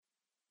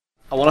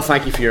I want to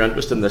thank you for your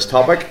interest in this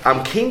topic.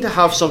 I'm keen to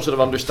have some sort of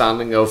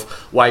understanding of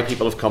why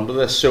people have come to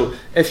this. So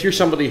if you're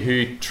somebody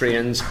who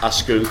trains a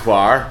school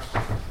choir,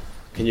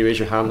 can you raise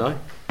your hand now?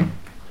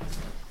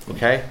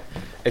 Okay.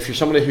 If you're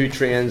somebody who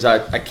trains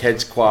a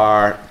kids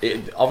choir,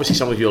 obviously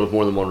some of you will have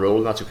more than one role,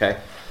 and that's okay.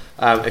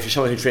 If you're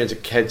somebody who trains a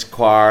kids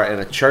choir in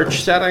a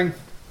church setting,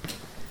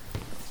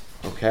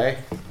 okay.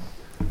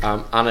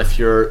 And if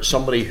you're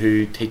somebody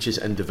who teaches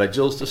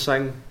individuals to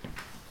sing,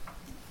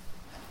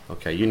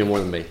 okay, you know more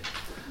than me.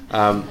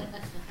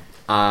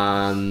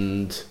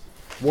 And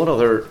what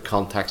other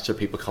contexts are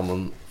people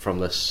coming from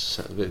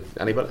this?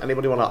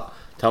 Anybody want to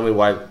tell me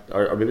why,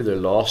 or maybe they're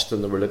lost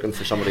and they were looking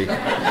for somebody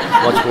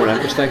much more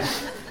interesting?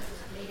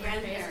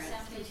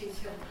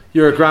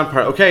 You're a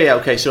grandparent. Okay, yeah,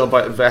 okay. So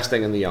about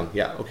investing in the young.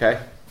 Yeah,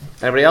 okay.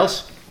 Anybody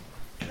else?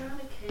 Trying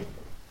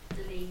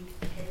to lead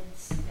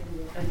kids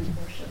in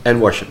worship. In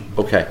worship.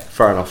 Okay,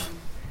 fair enough.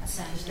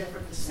 Sounds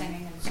different to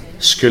singing in school.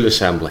 School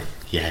assembly.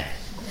 Yeah.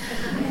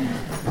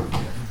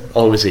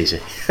 Always easy.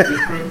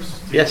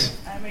 Yes.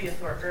 I'm a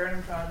youth worker and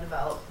I'm trying to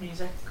develop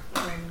music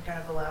between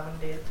kind of 11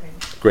 to 18.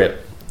 Great.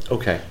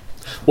 Okay.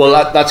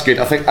 Well, that's good.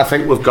 I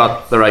think we've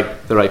got the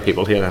right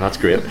people here, and that's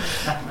great.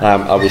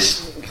 I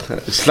was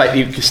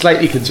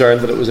slightly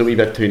concerned that it was a wee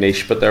bit too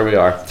niche, but there we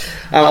are.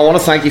 I want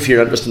to thank you for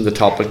your interest in the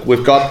topic.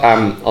 We've got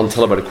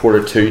until about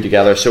 1:45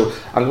 together, so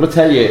I'm going to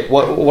tell you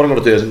what I'm going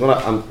to do is I'm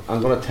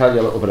going to tell you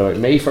a little bit about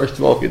me first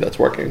of all, if that's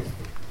working.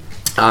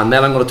 And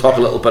then I'm going to talk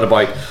a little bit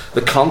about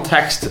the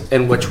context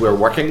in which we're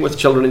working with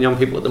children and young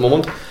people at the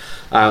moment,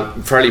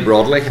 fairly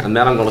broadly. And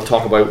then I'm going to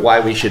talk about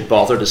why we should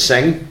bother to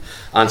sing,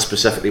 and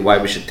specifically why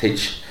we should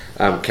teach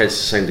kids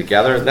to sing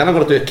together. And then I'm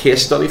going to do a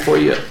case study for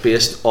you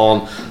based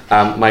on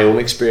my own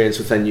experience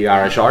within New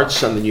Irish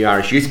Arts and the New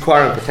Irish Youth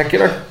Choir in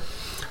particular.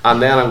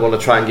 And then I'm going to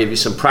try and give you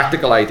some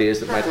practical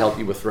ideas that might help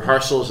you with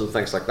rehearsals and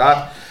things like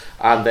that.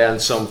 And then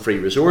some free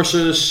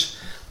resources.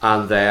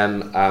 And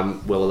then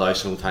we'll allow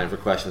some time for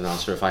question and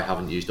answer if I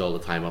haven't used all the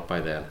time up by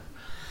then.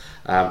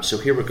 So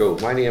here we go.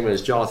 My name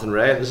is Jonathan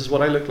Ray. This is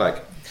what I look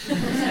like.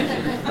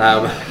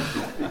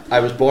 I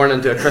was born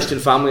into a Christian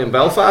family in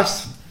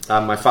Belfast.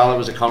 My father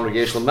was a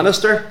congregational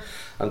minister,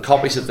 and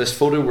copies of this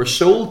photo were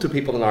sold to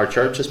people in our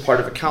church as part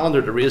of a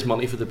calendar to raise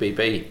money for the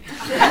BB.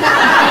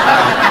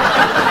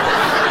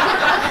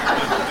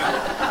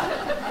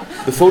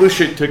 The photo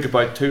shoot took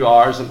about 2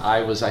 hours, and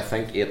I was, I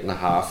think,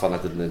 8.5, and I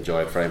didn't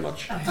enjoy it very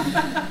much.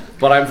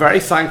 But I'm very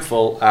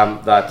thankful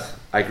that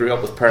I grew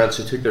up with parents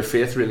who took their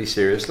faith really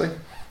seriously,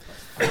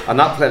 and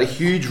that played a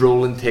huge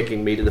role in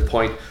taking me to the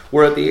point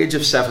where at the age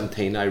of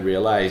 17 I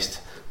realised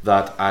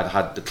that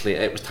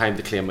it was time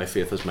to claim my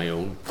faith as my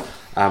own.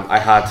 I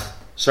had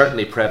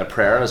certainly prayed a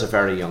prayer as a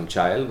very young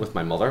child with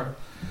my mother,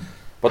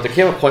 but there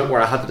came a point where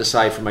I had to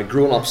decide for my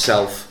grown-up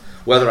self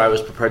whether I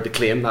was prepared to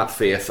claim that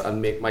faith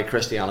and make my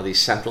Christianity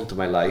central to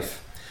my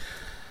life.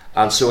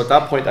 And so at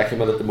that point I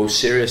committed the most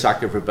serious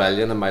act of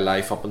rebellion in my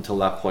life up until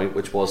that point,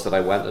 which was that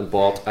I went and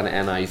bought an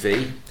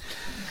NIV.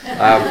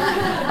 And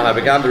I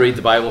began to read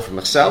the Bible for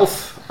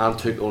myself and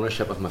took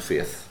ownership of my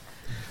faith.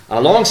 And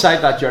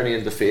alongside that journey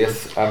into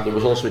faith, there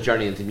was also a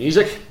journey into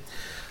music.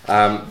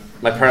 My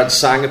parents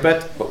sang a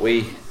bit, but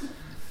we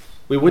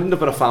wouldn't have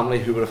been a family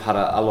who would have had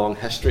a long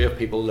history of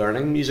people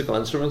learning musical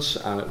instruments.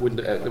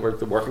 They were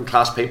the working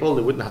class people.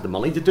 They wouldn't have the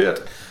money to do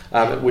it.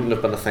 It wouldn't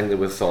have been a thing they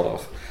would have thought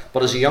of.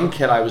 But as a young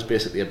kid, I was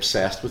basically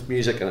obsessed with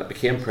music, and it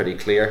became pretty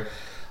clear.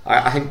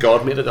 I think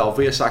God made it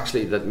obvious,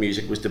 actually, that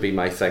music was to be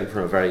my thing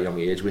from a very young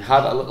age. We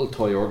had a little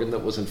toy organ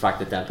that was, in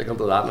fact, identical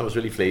to that, and I was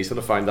really pleased when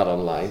I found that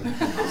online.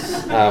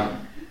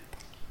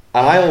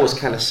 And I always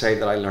kind of say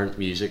that I learned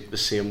music the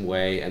same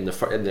way in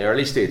the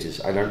early stages.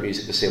 I learned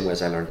music the same way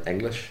as I learned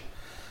English.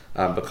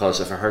 Because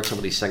if I heard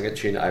somebody sing a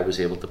tune, I was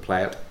able to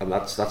play it, and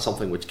that's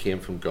something which came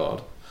from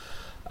God.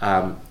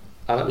 And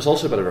it was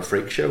also a bit of a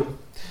freak show.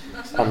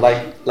 And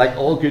like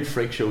all good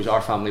freak shows,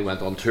 our family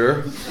went on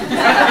tour,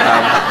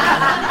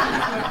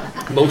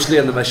 mostly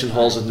in the mission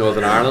halls of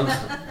Northern Ireland.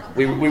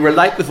 We were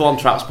like the Von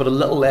Trapps, but a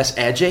little less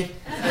edgy.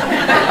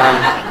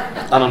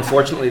 And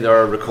unfortunately, there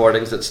are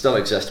recordings that still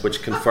exist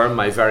which confirm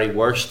my very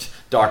worst,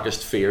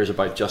 darkest fears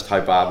about just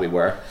how bad we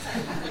were.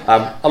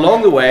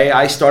 Along the way,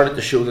 I started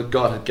to show that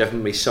God had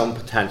given me some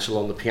potential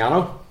on the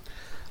piano.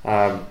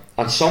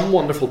 And some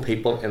wonderful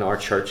people in our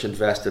church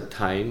invested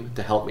time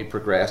to help me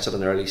progress at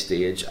an early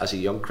stage as a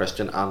young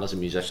Christian and as a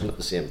musician at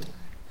the same time.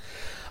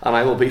 And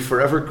I will be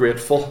forever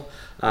grateful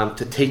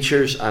to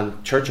teachers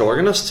and church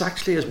organists,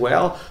 actually, as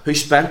well, who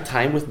spent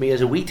time with me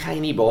as a wee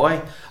tiny boy.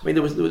 I mean,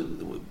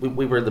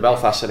 we were in the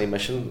Belfast City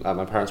Mission.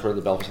 My parents were in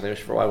the Belfast City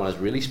Mission for a while when I was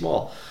really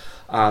small.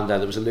 And there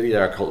was a lady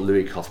there called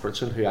Louise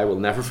Cuthbertson, who I will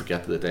never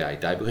forget to the day I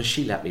die, because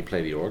she let me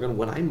play the organ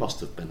when I must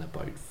have been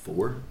about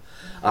 4.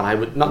 And I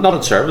would, not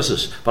in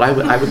services, but I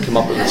would come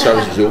up when the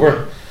service was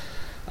over.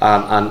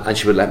 And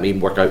she would let me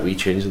work out wee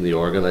tunes in the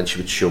organ, and she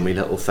would show me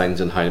little things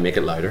and how to make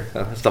it louder,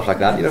 stuff like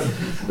that, you know.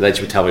 And then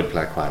she would tell me to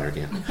play it quieter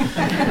again.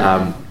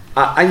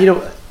 And you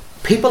know,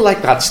 people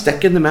like that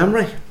stick in the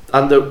memory.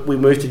 we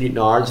moved to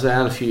Newtonards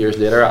then a few years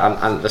later,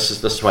 and this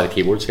is why the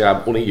keyboard's here.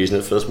 I'm only using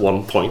it for this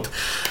one point.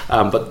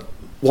 But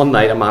one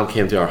night a man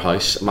came to our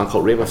house, a man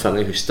called Raymond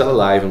Finley, who's still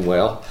alive and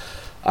well,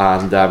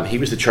 and he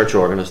was the church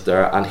organist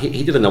there, and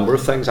he did a number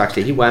of things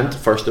actually. He went,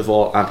 first of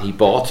all, and he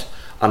bought,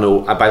 I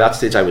know by that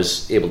stage I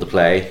was able to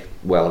play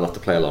well enough to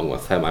play along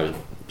with him. I was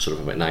sort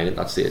of about 9 at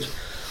that stage.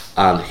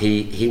 And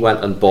he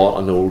went and bought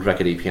an old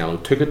rickety piano,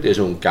 took it to his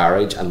own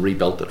garage and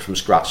rebuilt it from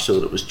scratch so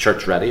that it was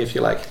church ready, if you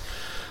like.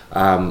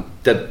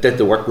 Did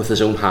the work with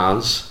his own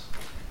hands.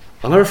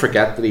 I'll never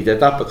forget that he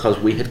did that because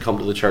we had come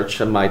to the church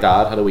and my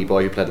dad had a wee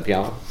boy who played the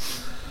piano.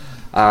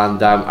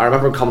 And I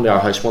remember him coming to our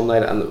house one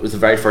night, and it was the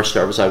very first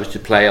service I was to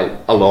play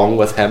along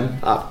with him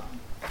at.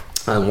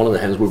 And one of the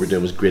hymns we were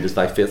doing was Great Is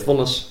Thy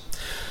Faithfulness.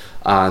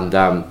 And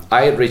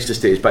I had reached a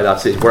stage by that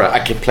stage where I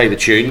could play the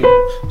tune,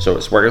 so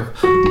it's working.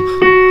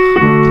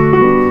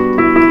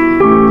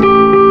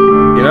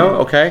 You know,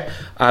 okay,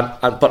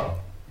 but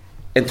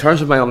in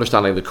terms of my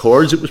understanding of the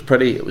chords, it was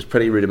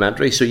pretty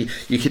rudimentary. So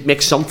you could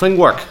make something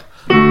work.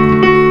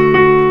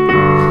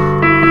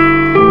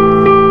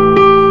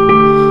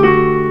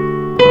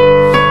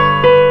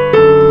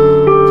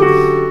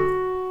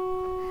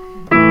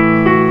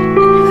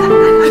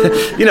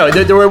 You know,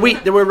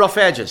 there were rough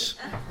edges,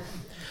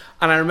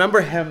 and I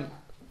remember him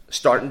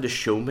starting to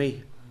show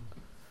me.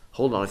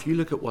 Hold on, if you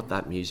look at what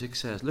that music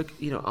says, look,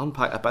 you know,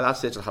 unpack. By that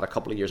stage, I had a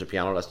couple of years of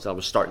piano lessons. I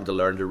was starting to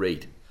learn to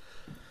read.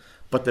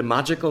 But the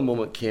magical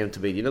moment came to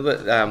me. You know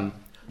that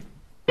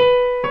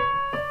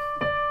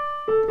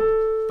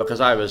because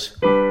I was.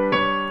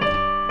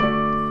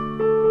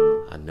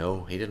 And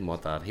no, he didn't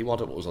want that. He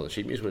wanted what was on the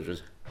sheet music, which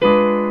was.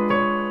 And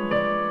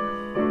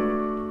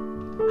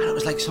it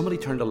was like somebody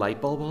turned a light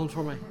bulb on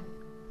for me.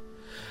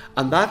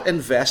 And that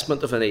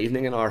investment of an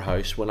evening in our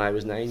house when I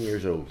was 9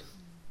 years old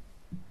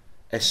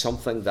is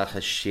something that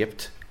has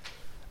shaped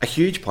a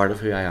huge part of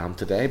who I am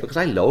today, because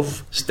I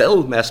love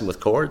still messing with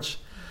chords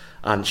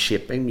and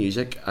shaping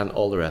music and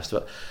all the rest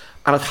of it.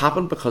 And it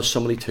happened because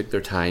somebody took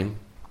their time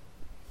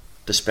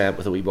to spend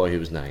with a wee boy who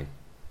was 9.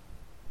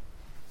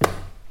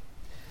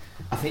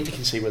 I think you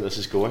can see where this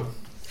is going.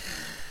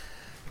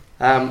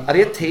 At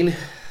 18,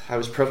 I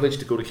was privileged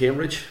to go to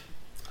Cambridge,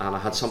 and I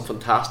had some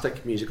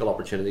fantastic musical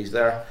opportunities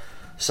there.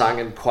 Sang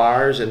in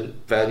choirs in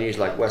venues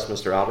like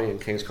Westminster Abbey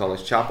and King's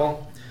College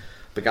Chapel.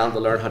 Began to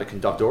learn how to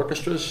conduct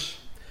orchestras.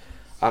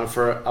 And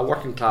for a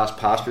working class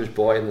pastor's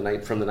boy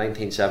from the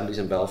 1970s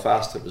in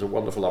Belfast, it was a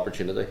wonderful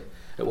opportunity.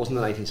 It wasn't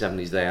the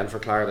 1970s then, for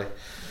clarity.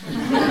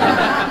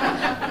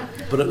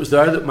 But it was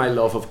there that my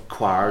love of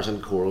choirs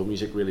and choral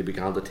music really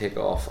began to take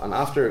off. And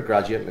after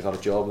graduating, I got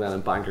a job then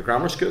in Bangor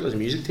Grammar School as a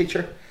music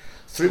teacher.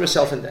 Threw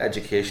myself into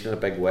education in a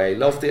big way.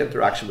 Loved the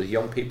interaction with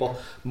young people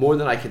more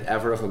than I could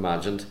ever have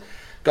imagined.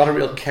 Got a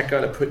real kick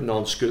out of putting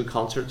on school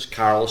concerts,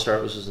 carol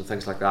services and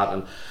things like that.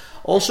 And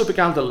also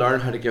began to learn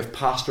how to give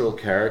pastoral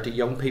care to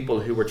young people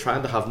who were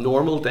trying to have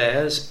normal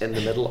days in the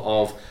middle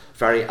of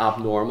very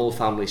abnormal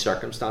family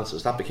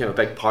circumstances. That became a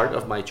big part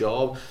of my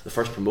job. The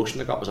first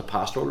promotion I got was a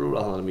pastoral role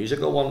rather than a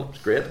musical one. It was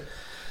great.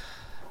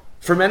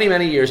 For many,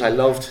 many years I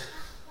loved,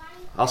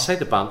 I'll say,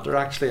 the banter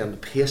actually and the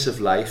pace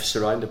of life,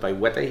 surrounded by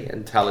witty,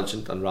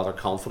 intelligent and rather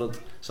confident,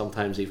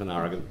 sometimes even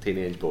arrogant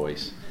teenage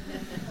boys.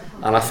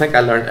 And I think I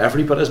learned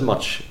every bit as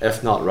much,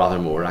 if not rather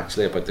more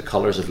actually, about the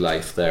colours of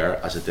life there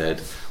as I did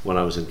when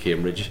I was in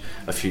Cambridge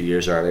a few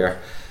years earlier,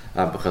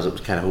 because it was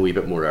kind of a wee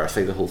bit more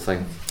earthy, the whole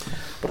thing.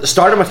 But at the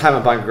start of my time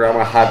at Bangor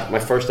Grammar, I had my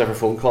first ever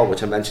phone call,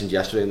 which I mentioned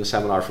yesterday in the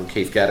seminar, from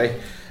Keith Getty,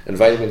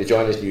 invited me to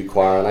join his new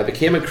choir, and I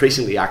became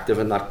increasingly active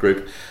in that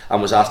group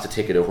and was asked to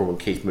take it over when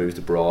Keith moved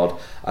abroad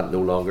and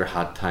no longer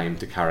had time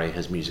to carry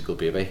his musical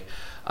baby.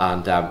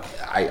 And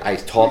I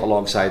taught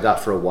alongside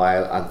that for a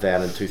while, and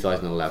then in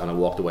 2011 I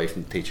walked away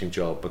from the teaching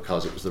job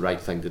because it was the right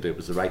thing to do. It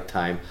was the right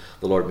time.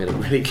 The Lord made it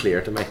really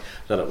clear to me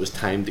that it was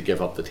time to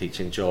give up the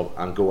teaching job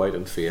and go out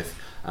in faith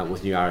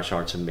with New Irish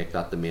Arts and make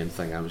that the main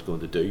thing I was going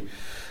to do.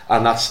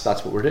 And that's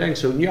what we're doing.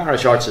 So New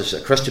Irish Arts is a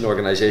Christian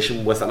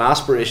organisation with an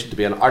aspiration to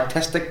be an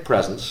artistic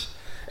presence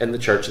in the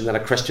church and then a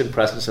Christian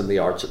presence in the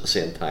arts at the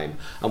same time.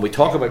 And we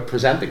talk about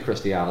presenting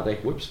Christianity,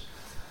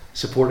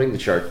 supporting the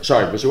church,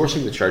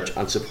 resourcing the church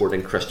and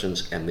supporting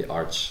Christians in the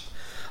arts.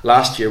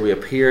 Last year we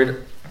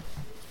appeared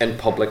in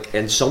public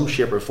in some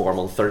shape or form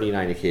on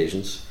 39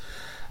 occasions.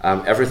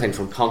 Everything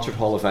from concert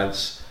hall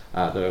events,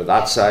 they're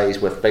that size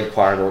with big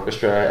choir and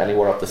orchestra,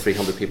 anywhere up to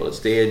 300 people at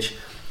stage.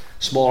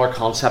 Smaller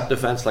concept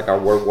events like our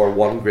World War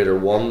I Greater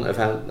One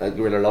event,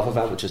 Greater Love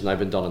event, which has now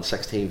been done in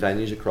 16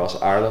 venues across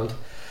Ireland.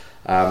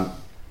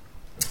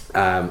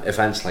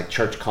 Events like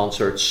church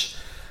concerts,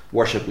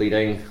 worship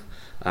leading,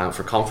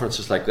 for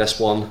conferences like this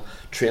one,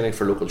 training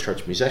for local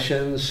church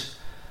musicians.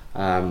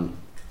 I'm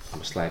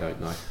a slide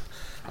out now.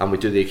 And we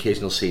do the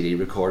occasional CD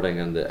recording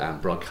and the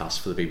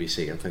broadcast for the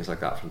BBC and things like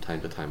that from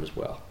time to time as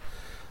well.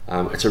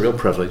 It's a real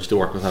privilege to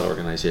work with that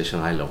organisation.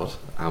 I love it.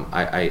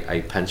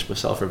 I pinch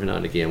myself every now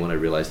and again when I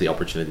realise the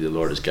opportunity the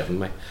Lord has given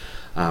me,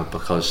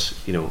 because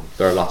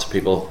there are lots of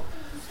people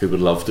who would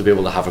love to be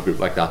able to have a group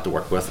like that to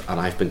work with, and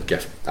I've been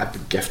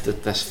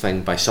gifted this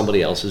thing by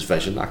somebody else's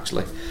vision,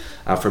 actually,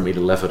 for me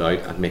to live it out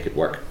and make it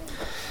work.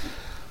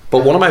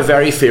 But one of my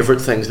very favourite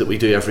things that we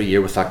do every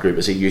year with that group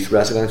is a youth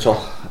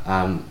residential,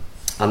 and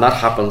that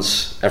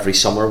happens every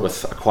summer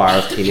with a choir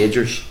of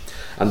teenagers.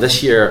 And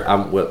this year,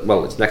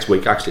 well, it's next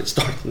week actually, it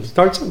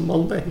starts on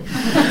Monday.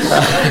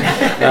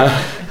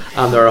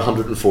 And there are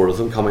 104 of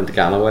them coming to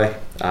Ganaway.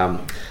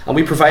 And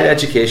we provide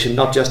education,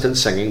 not just in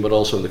singing, but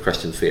also in the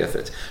Christian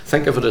faith.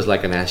 Think of it as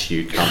like an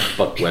SU camp,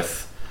 but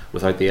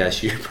without the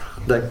SU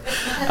branding,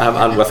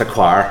 and with a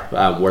choir,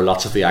 where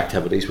lots of the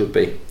activities would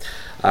be.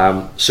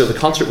 So the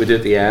concert we do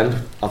at the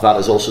end of that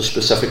is also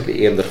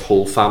specifically aimed at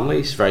whole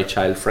families, very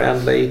child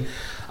friendly,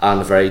 and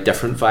a very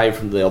different vibe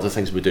from the other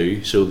things we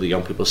do. So the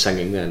young people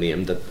singing then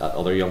aimed at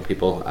other young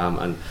people,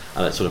 and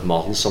it sort of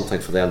models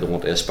something for them to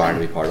want to aspire to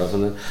be part of.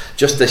 And then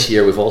just this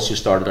year we've also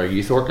started our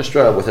youth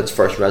orchestra with its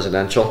first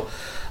residential,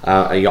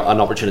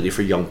 an opportunity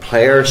for young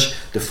players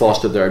to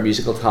foster their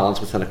musical talents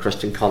within a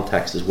Christian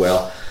context as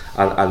well.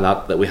 And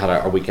that we had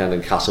our weekend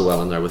in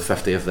Castlewell in there with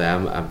 50 of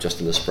them just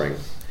in the spring.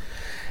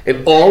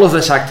 In all of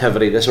this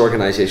activity, this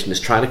organisation is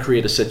trying to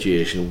create a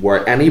situation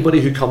where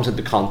anybody who comes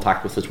into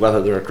contact with us,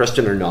 whether they're a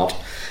Christian or not,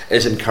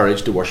 is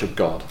encouraged to worship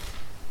God.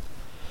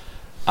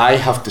 I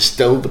have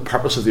distilled the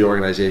purpose of the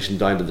organisation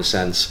down to the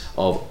sense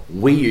of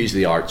we use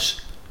the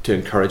arts to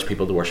encourage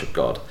people to worship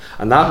God.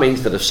 And that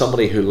means that if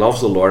somebody who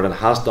loves the Lord and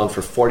has done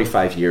for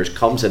 45 years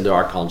comes into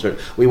our concert,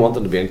 we want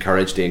them to be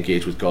encouraged to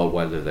engage with God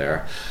while they're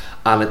there.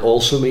 And it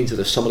also means that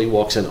if somebody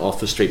walks in off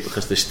the street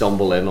because they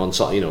stumble in on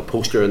some,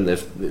 poster and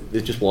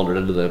they've just wandered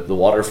into the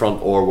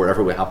waterfront or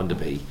wherever we happen to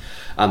be,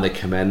 and they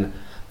come in,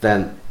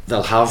 then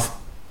they'll have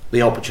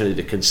the opportunity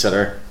to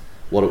consider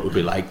what it would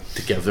be like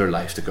to give their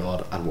life to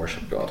God and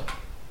worship God.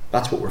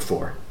 That's what we're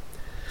for.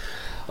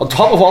 On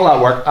top of all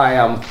that work, I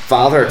am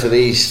father to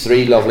these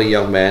 3 lovely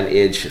young men,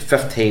 aged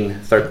 15,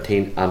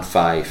 13 and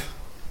 5.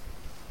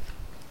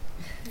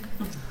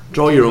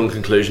 Draw your own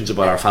conclusions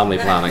about our family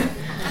planning.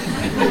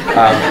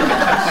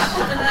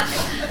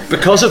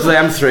 Because of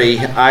them 3,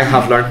 I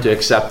have learnt to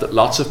accept that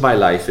lots of my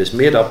life is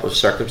made up of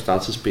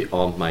circumstances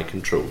beyond my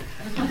control.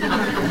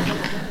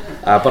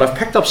 But I've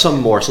picked up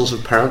some morsels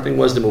of parenting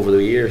wisdom over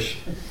the years.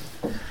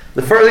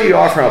 The further you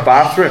are from a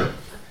bathroom,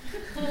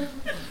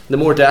 the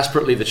more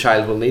desperately the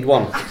child will need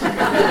one.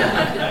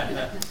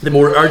 The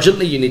more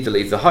urgently you need to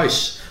leave the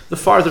house, the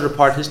farther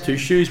apart his 2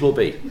 shoes will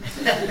be.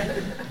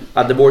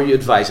 And the more you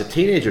advise a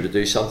teenager to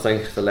do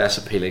something, the less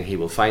appealing he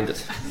will find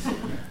it.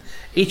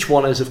 Each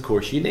one is, of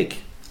course,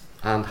 unique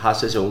and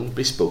has his own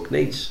bespoke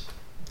needs.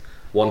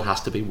 One has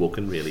to be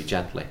woken really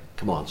gently.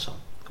 Come on, son.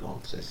 Come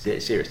on.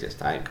 Seriously, it's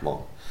time. Come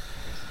on.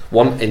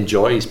 One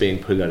enjoys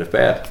being pulled out of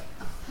bed,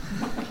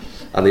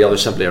 and the other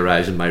simply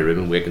arrives in my room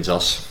and wakens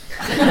us.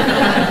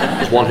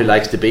 There's one who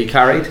likes to be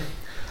carried,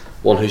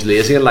 one who's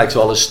lazy and likes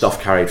all his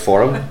stuff carried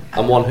for him,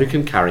 and one who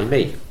can carry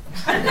me.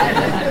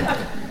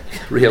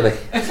 Really.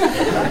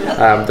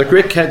 They're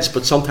great kids,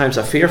 but sometimes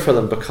I fear for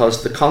them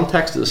because the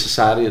context of the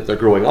society that they're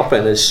growing up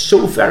in is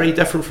so very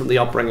different from the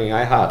upbringing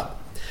I had.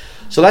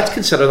 So let's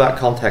consider that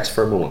context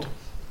for a moment.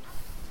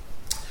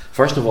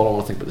 First of all, I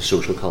want to think about the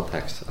social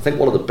context. I think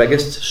one of the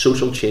biggest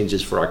social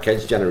changes for our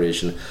kids'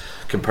 generation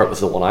compared with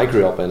the one I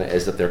grew up in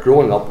is that they're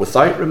growing up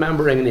without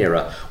remembering an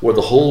era where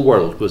the whole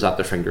world was at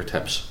their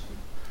fingertips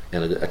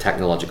in a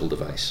technological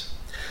device.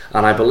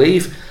 And I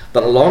believe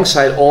that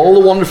alongside all the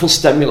wonderful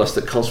stimulus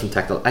that comes from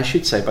technology, I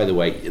should say, by the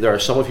way, there are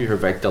some of you who are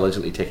very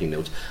diligently taking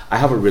notes. I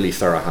have a really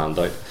thorough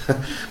handout,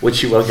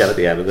 which you will get at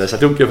the end of this. I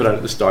don't give it out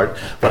at the start,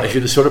 but if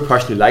you're the sort of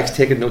person who likes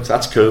taking notes,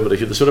 that's cool. But if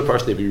you're the sort of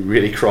person who'd be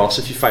really cross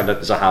if you find out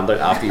there's a handout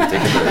after you've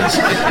taken notes,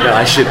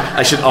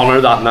 I should honour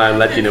that now and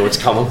let you know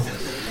it's coming.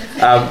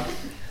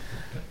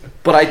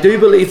 But I do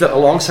believe that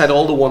alongside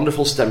all the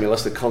wonderful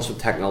stimulus that comes from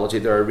technology,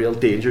 there are real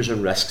dangers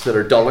and risks that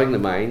are dulling the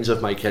minds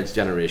of my kids'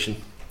 generation.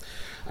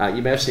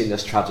 You may have seen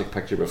this tragic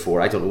picture before.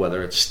 I don't know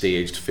whether it's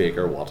staged, fake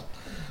or what,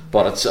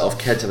 but it's of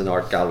kids in an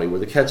art gallery where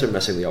the kids are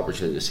missing the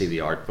opportunity to see the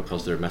art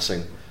because they're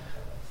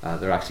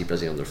actually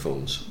busy on their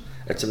phones.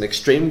 It's an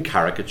extreme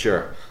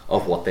caricature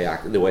of what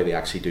the way they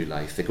actually do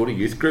life. They go to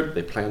youth group,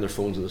 they play on their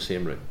phones in the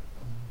same room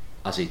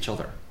as each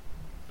other.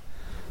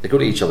 They go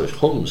to each other's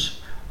homes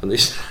and they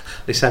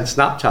send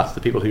Snapchats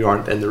to people who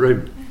aren't in the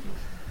room.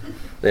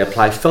 They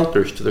apply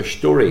filters to their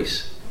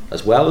stories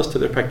as well as to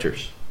their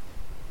pictures.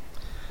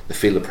 They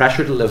feel the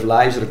pressure to live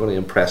lives that are going to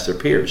impress their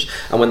peers.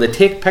 And when they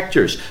take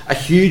pictures, a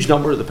huge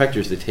number of the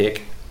pictures they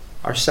take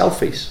are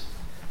selfies,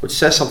 which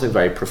says something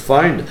very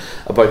profound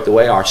about the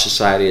way our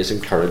society is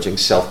encouraging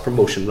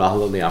self-promotion rather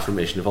than the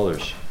affirmation of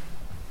others.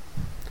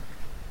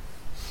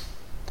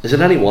 Is it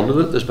any wonder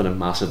that there's been a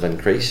massive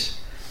increase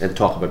in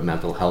talk about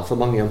mental health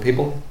among young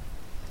people?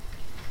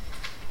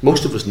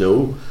 Most of us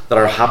know that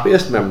our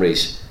happiest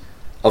memories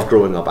of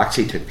growing up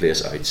actually took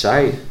place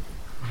outside,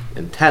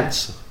 in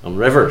tents, on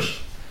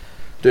rivers,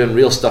 doing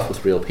real stuff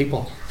with real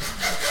people.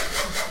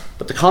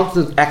 But the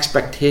constant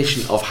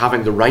expectation of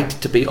having the right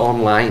to be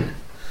online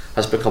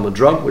has become a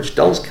drug which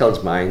dulls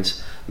kids'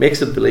 minds, makes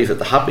them believe that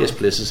the happiest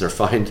places are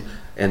found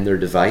in their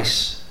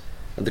device.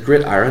 And the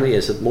great irony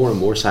is that more and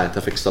more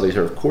scientific studies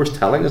are of course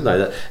telling us now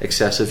that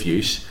excessive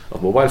use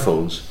of mobile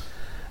phones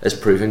is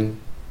proving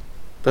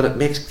that it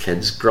makes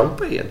kids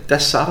grumpy and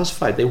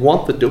dissatisfied. They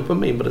want the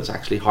dopamine, but it's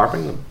actually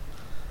harming them.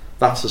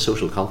 That's the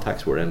social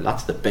context we're in.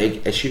 That's the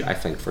big issue, I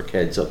think, for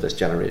kids of this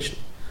generation.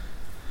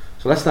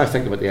 So let's now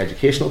think about the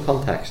educational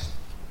context.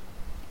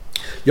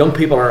 Young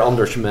people are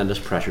under tremendous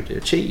pressure to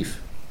achieve.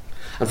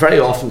 And very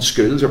often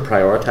schools are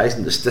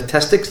prioritising the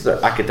statistics of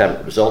their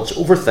academic results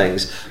over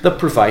things that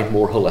provide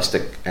more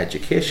holistic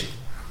education.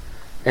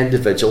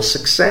 Individual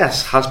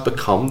success has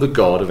become the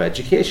god of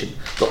education.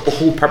 The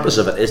whole purpose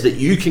of it is that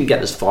you can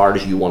get as far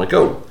as you want to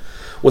go,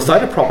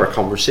 without a proper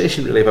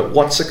conversation really about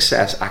what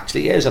success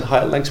actually is and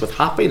how it links with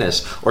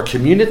happiness or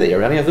community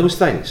or any of those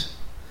things.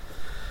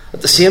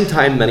 At the same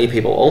time, many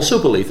people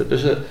also believe that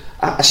there's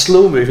a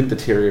slow-moving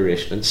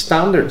deterioration in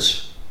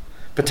standards,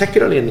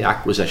 particularly in the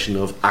acquisition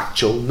of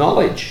actual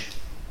knowledge.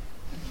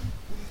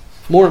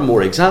 More and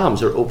more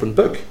exams are open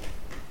book.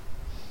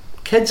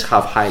 Kids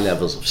have high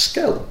levels of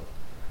skill,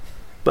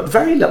 but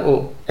very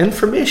little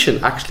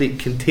information actually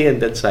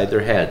contained inside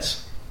their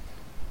heads,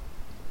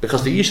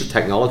 because the use of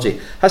technology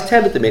has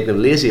tended to make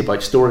them lazy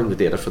about storing the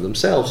data for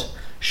themselves.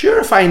 Sure,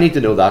 if I need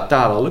to know that,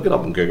 Dad, I'll look it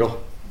up on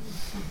Google.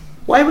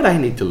 Why would I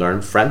need to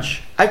learn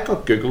French? I've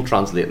got Google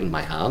Translate in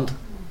my hand.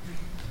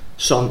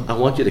 Son, I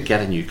want you to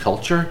get a new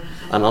culture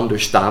and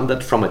understand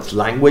it from its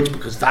language,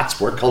 because that's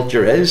where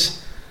culture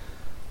is.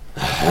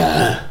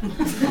 That's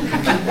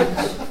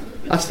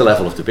the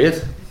level of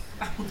debate.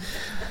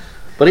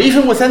 But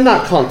even within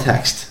that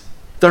context,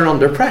 they're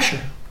under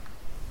pressure.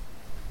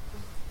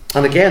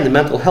 And again, the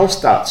mental health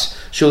stats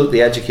show that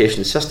the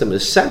education system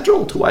is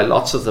central to why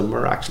lots of them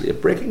are actually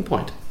at breaking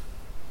point.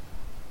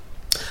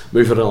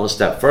 Moving on a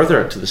step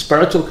further to the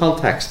spiritual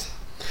context.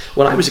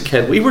 When I was a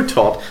kid, we were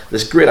taught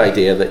this great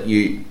idea that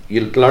you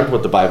learned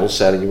what the Bible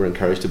said and you were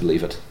encouraged to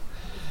believe it.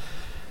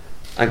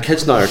 And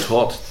kids now are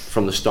taught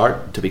from the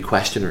start to be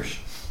questioners.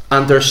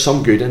 And there's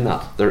some good in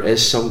that. There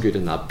is some good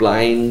in that.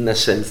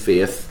 Blindness and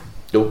faith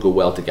don't go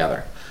well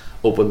together.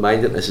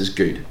 Open-mindedness is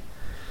good.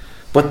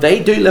 But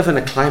they do live in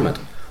a climate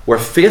where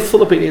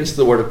faithful obedience to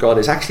the Word of God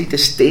is actually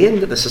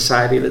disdained in a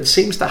society that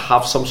seems to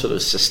have some sort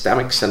of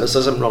systemic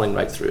cynicism running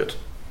right through it.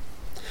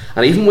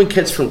 And even when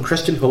kids from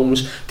Christian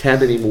homes tend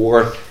to be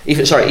more,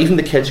 even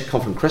the kids who come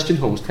from Christian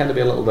homes tend to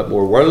be a little bit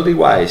more worldly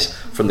wise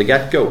from the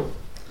get-go.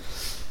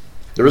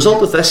 The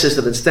result of this is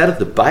that instead of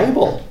the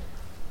Bible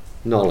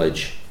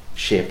knowledge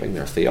shaping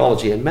their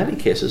theology, in many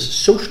cases,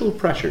 social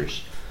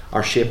pressures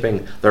are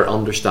shaping their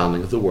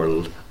understanding of the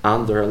world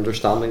and their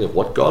understanding of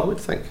what God would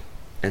think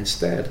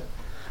instead.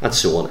 And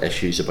so on,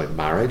 issues about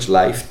marriage,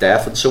 life,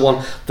 death, and so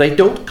on, they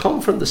don't come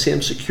from the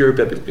same secure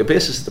biblical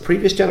basis as the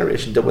previous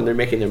generation did when they're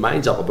making their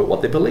minds up about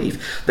what they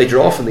believe. They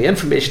draw from the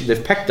information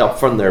they've picked up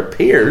from their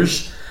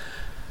peers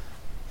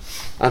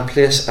and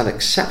place an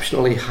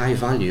exceptionally high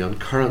value on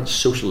current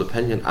social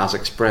opinion as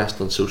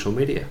expressed on social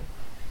media.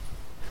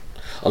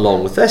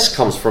 Along with this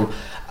comes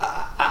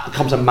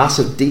a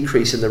massive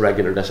decrease in the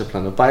regular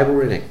discipline of Bible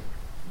reading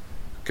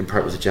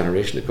compared with a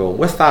generation ago. And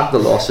with that, the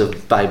loss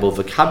of Bible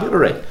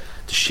vocabulary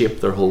to shape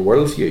their whole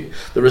worldview.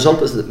 The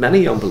result is that many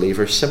young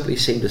believers simply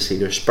seem to see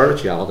their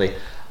spirituality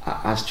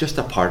as just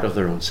a part of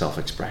their own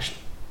self-expression.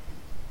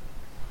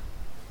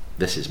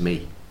 This is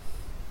me.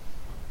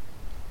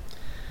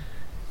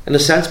 In a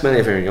sense, many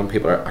of our young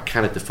people are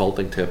kind of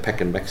defaulting to a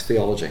pick and mix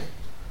theology,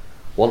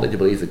 wanting to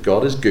believe that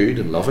God is good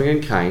and loving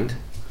and kind,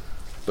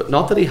 but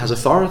not that he has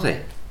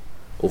authority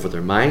over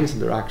their minds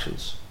and their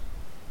actions.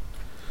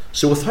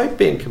 So without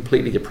being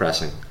completely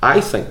depressing, I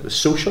think the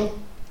social,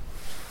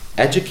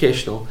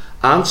 educational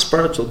and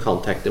spiritual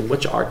context in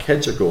which our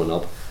kids are growing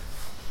up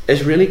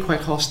is really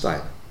quite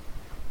hostile.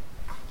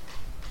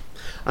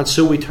 And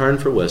so we turn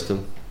for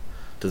wisdom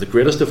to the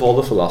greatest of all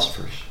the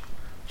philosophers,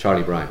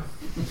 Charlie Brown.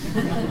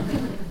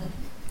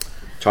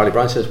 Charlie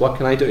Brown says, what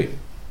can I do?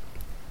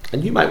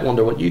 And you might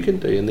wonder what you can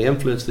do and the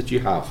influence that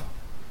you have.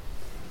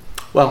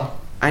 Well,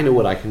 I know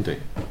what I can do,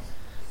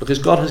 because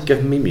God has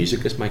given me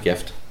music as my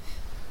gift.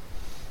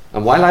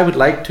 And while I would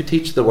like to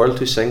teach the world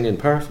to sing in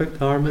perfect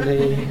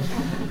harmony,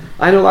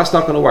 I know that's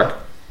not going to work.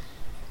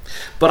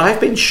 But I've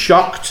been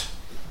shocked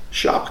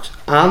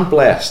and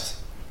blessed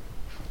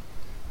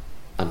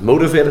and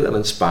motivated and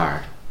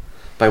inspired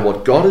by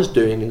what God is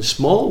doing in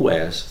small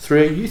ways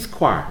through a youth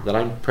choir that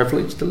I'm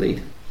privileged to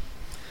lead.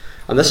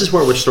 And this is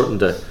where we're starting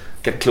to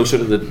get closer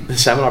to the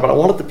seminar, but I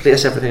wanted to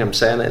place everything I'm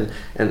saying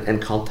in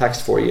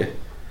context for you,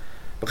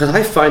 because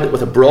I found that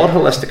with a broad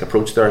holistic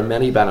approach there are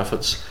many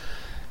benefits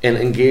in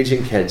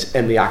engaging kids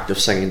in the act of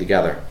singing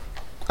together.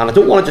 And I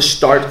don't want to just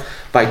start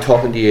by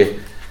talking to you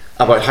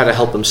about how to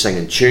help them sing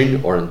in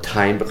tune or in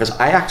time, because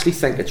I actually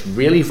think it's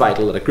really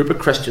vital that a group of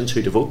Christians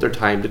who devote their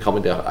time to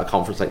coming to a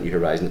conference like New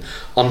Horizon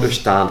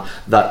understand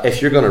that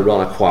if you're going to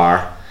run a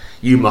choir,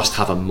 you must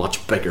have a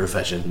much bigger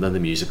vision than the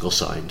musical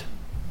sound.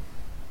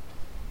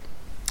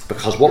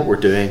 Because what we're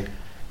doing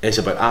is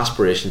about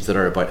aspirations that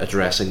are about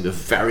addressing the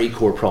very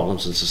core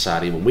problems in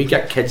society. When we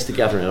get kids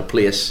together in a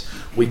place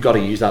we've got to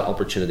use that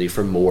opportunity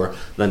for more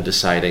than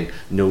deciding,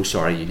 no,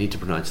 sorry, you need to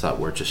pronounce that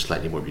word just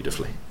slightly more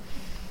beautifully.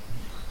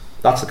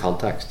 That's the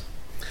context.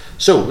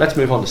 So let's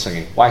move on to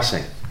singing. Why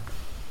sing?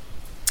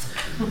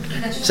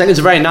 Singing is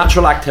a very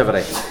natural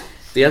activity.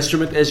 The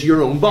instrument is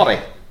your own body.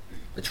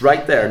 It's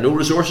right there. No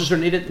resources are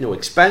needed, no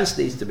expense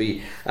needs to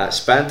be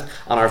spent,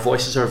 and our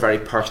voices are a very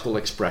personal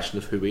expression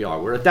of who we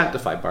are. We're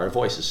identified by our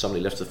voices.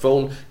 Somebody lifts the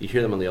phone, you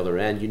hear them on the other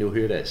end, you know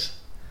who it is.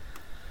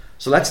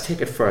 So let's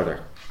take it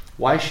further.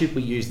 Why should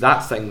we use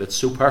that thing that's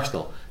so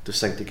personal to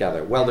sing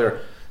together? Well,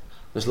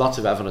 there's lots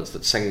of evidence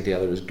that singing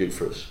together is good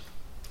for us.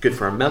 Good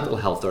for our mental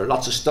health. There are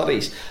lots of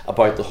studies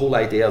about the whole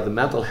idea of the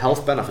mental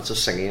health benefits of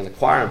singing in the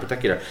choir in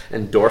particular.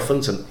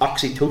 Endorphins and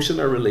oxytocin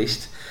are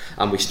released,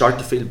 and we start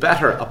to feel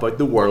better about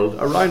the world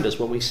around us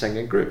when we sing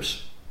in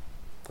groups.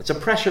 It's a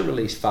pressure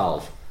release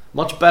valve,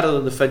 much better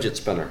than the fidget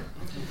spinner.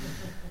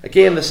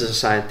 Again, this is a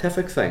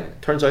scientific thing.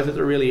 It turns out that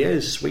there really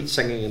is sweet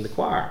singing in the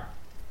choir.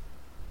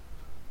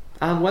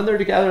 And when they're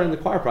together in the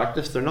choir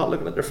practice, they're not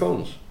looking at their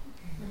phones,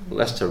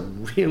 unless it's a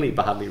really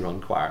badly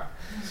run choir.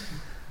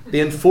 The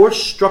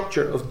enforced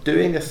structure of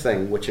doing a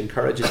thing which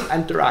encourages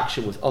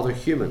interaction with other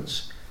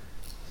humans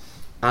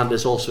and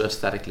is also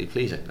aesthetically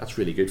pleasing. That's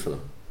really good for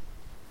them.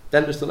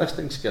 Then there's the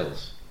listening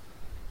skills.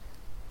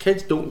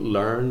 Kids don't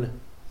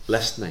learn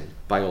listening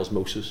by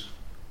osmosis.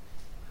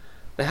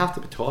 They have to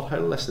be taught how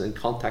to listen in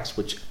contexts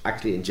which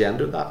actually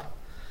engender that.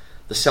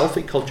 The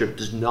selfie culture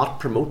does not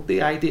promote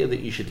the idea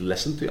that you should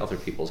listen to other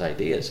people's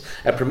ideas.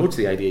 It promotes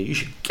the idea you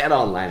should get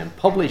online and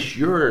publish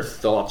your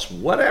thoughts,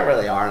 whatever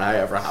they are and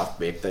however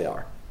half-baked they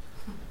are.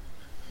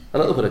 A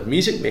little bit of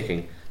music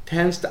making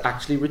tends to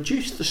actually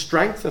reduce the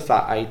strength of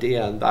that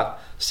idea and that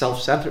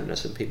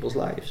self-centeredness in people's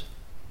lives.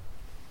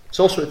 It's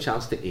also a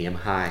chance to aim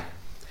high,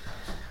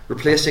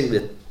 replacing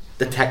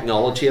the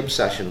technology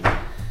obsession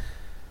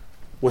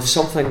with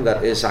something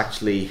that is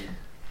actually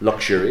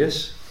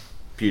luxurious,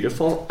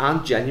 beautiful,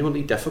 and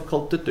genuinely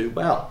difficult to do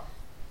well,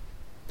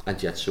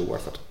 and yet so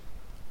worth it.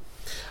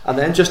 And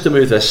then just to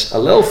move this a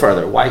little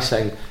further, why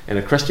sing in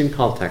a Christian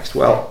context?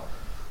 Well,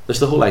 there's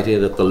the whole idea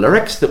that the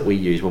lyrics that we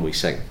use when we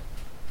sing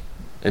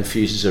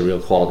infuses a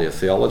real quality of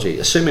theology.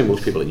 Assuming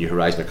most people at New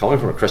Horizon are coming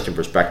from a Christian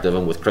perspective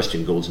and with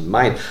Christian goals in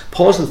mind,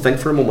 pause and think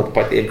for a moment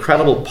about the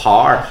incredible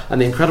power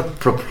and the incredible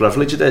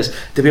privilege it is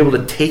to be able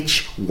to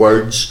teach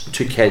words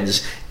to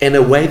kids in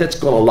a way that's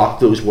going to lock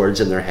those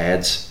words in their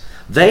heads.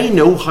 They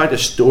know how to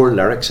store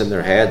lyrics in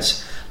their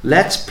heads.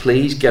 Let's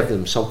please give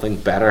them something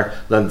better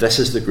than This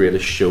Is the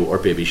Greatest Show or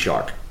Baby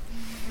Shark.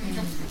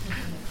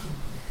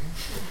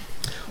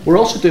 We're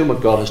also doing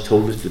what God has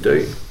told us to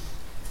do.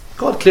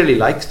 God clearly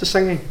likes the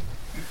singing.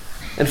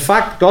 In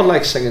fact, God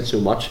likes singing so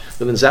much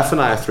that in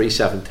Zephaniah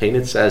 3:17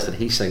 it says that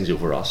he sings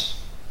over us.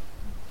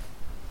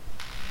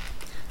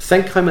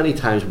 Think how many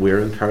times we're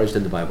encouraged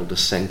in the Bible to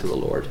sing to the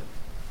Lord.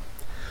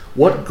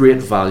 What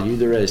great value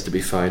there is to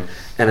be found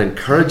in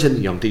encouraging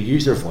the young to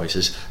use their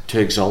voices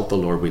to exalt the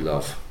Lord we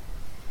love.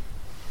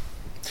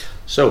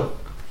 So,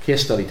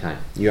 case study time.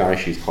 New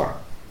Irish Youth Choir.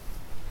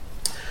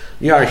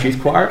 New Irish Youth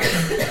Choir.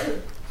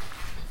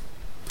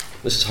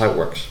 This is how it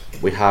works.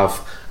 We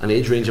have an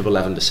age range of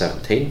 11 to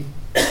 17.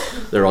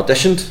 They're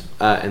auditioned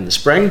in the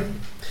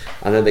spring,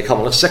 and then they come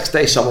on a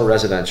 6-day summer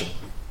residential.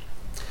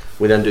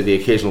 We then do the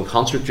occasional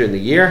concert during the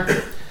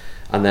year,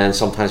 and then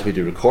sometimes we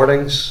do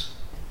recordings,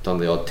 done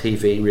the odd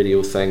TV,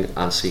 radio thing,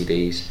 and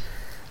CDs,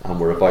 and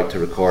we're about to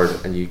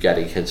record a new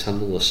Getty Kids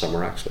hymnal this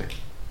summer actually.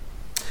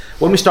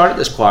 When we started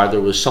this choir, there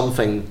were some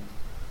things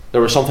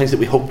that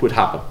we hoped would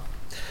happen.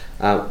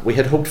 We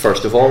had hoped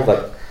first of all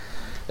that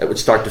it would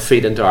start to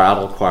feed into our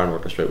adult choir and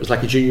orchestra. It was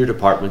like a junior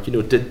department,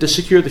 to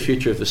secure the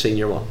future of the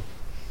senior one,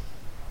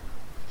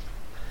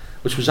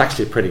 which was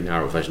actually a pretty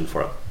narrow vision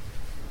for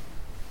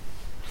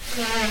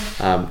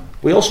it.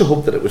 We also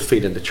hoped that it would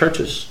feed into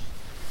churches.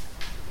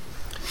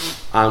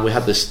 And we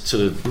had this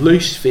sort of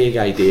loose, vague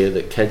idea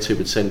that kids who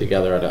would sing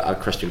together at a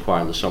Christian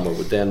choir in the summer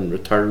would then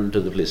return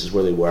to the places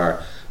where they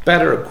were,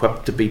 better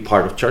equipped to be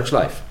part of church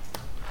life.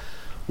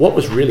 What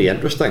was really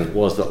interesting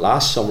was that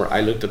last summer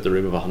I looked at the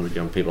room of 100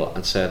 young people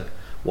and said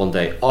one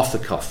day, off the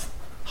cuff,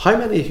 how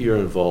many of you are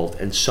involved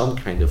in some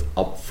kind of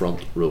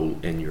upfront role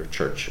in your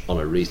church on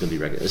a reasonably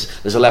regular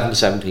basis? There's 11 to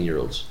 17 year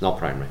olds, not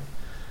primary.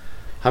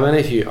 How many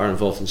of you are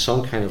involved in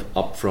some kind of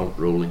upfront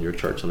role in your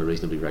church on a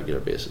reasonably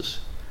regular basis?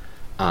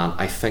 And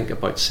I think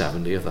about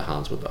 70 of the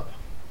hands went up.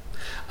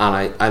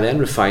 And I then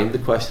refined the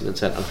question and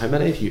said, and how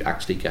many of you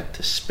actually get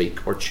to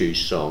speak or choose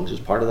songs as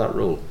part of that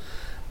role?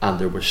 And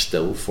there were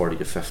still 40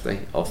 to 50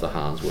 of the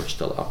hands were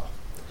still up.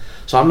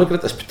 So I'm looking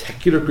at this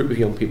particular group of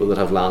young people that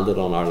have landed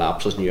on our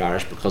laps as New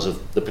Irish because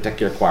of the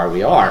particular choir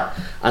we are,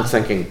 and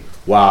thinking,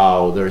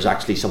 wow, there's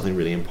actually something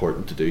really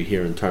important to do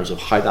here in terms of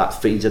how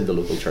that feeds into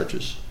local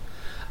churches.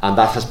 And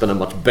that has been a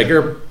much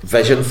bigger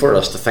vision for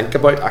us to think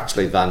about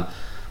actually than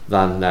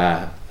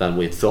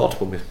we'd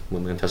thought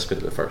when we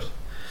anticipated it first.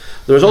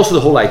 There was also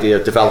the whole idea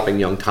of developing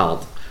young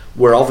talent.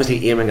 we're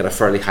obviously aiming at a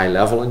fairly high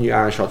level in New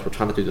Irish Arts. We're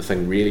trying to do the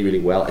thing really, really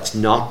well. It's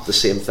not the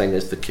same thing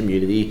as the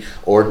community,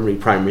 ordinary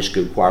primary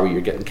school choir where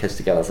you're getting kids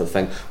together for the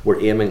thing.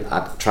 We're aiming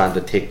at trying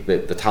to take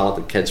the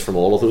talented kids from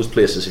all of those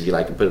places, if you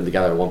like, and put them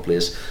together in one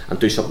place and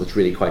do something that's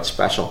really quite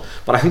special.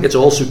 But I think it's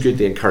also good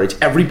to encourage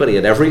everybody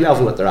at every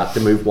level that they're at to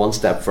move one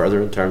step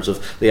further in terms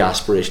of the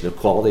aspiration of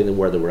quality than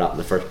where they were at in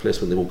the first place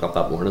when they woke up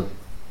that morning.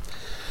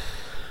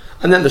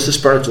 And then there's the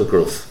spiritual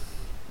growth.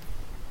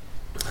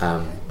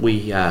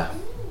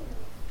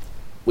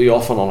 We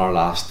often on our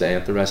last day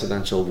at the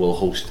residential will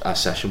host a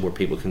session where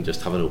people can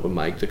just have an open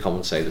mic to come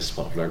and say, this is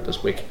what I've learned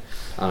this week,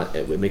 and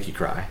it will make you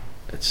cry.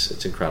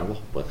 It's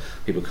incredible. But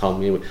people come,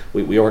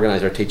 we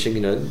organise our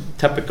teaching,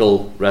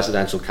 typical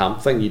residential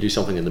camp thing. You do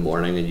something in the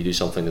morning and you do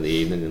something in the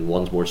evening, and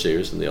one's more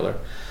serious than the other.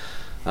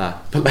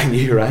 But like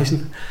New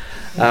Horizon,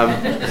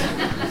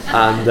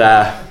 and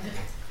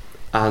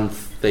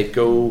they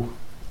go,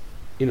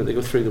 they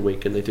go through the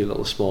week and they do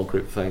little small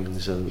group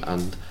things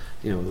and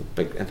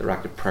big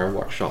interactive prayer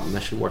workshop,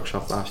 mission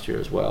workshop last year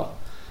as well.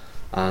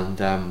 And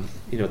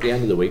at the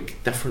end of the week,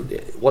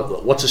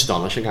 what's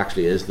astonishing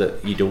actually is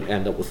that you don't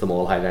end up with them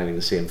all highlighting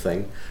the same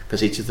thing,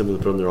 because each of them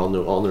have done their own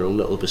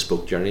little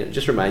bespoke journey. It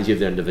just reminds you of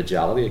their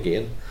individuality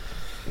again.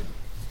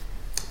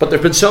 But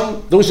there've been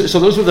those were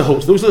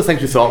the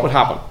things we thought would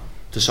happen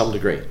to some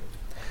degree.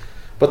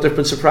 But there have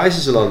been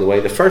surprises along the way.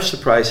 The first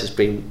surprise has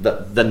been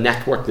that the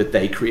network that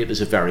they create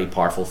is a very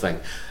powerful thing.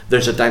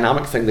 There's a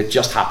dynamic thing that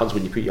just happens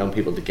when you put young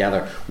people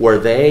together, where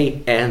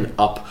they end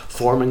up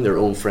forming their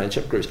own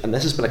friendship groups. And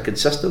this has been a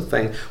consistent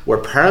thing where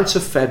parents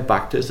have fed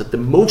back to us that the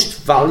most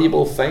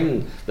valuable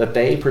thing that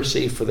they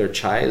perceive for their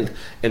child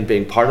in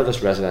being part of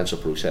this residential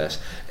process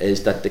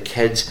is that the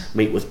kids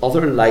meet with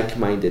other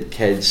like-minded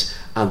kids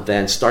and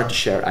then start to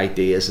share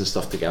ideas and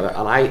stuff together.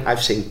 And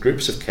I've seen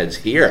groups of kids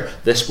here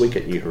this week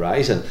at New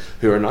Horizon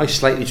who are now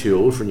slightly too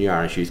old for New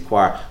Irish Youth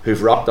Choir,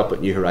 who've rocked up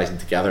at New Horizon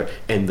together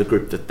in the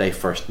group that they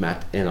first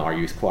met in our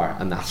youth choir.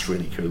 And that's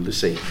really cool to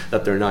see,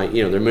 that they're now,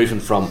 they're moving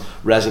from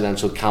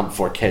residential camp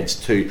for kids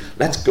to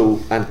let's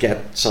go and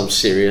get some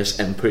serious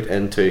input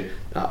into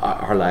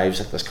our lives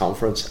at this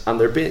conference. And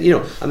they're being,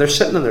 and they're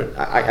sitting in there.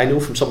 I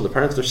know from some of the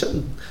parents, they're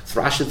sitting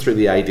thrashing through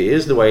the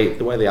ideas the way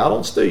the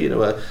adults do,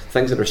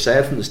 things that are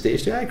said from the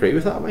stage. I agree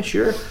with that. Am I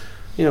sure?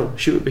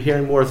 Should we be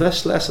hearing more of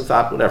this, less of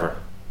that, whatever.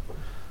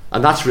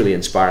 And that's really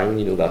inspiring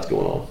when that's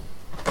going on.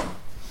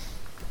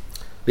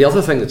 The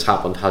other thing that's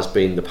happened has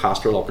been the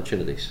pastoral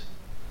opportunities.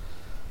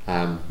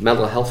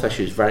 Mental health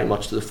issues very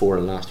much to the fore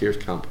in last year's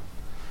camp,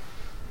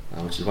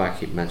 which is why I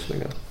keep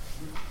mentioning it.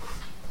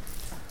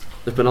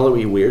 There's been other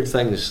wee weird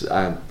things.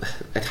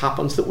 It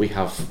happens that we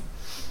have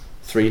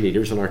 3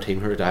 leaders on our team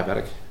who are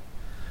diabetic,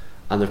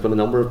 and there have been a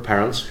number of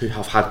parents who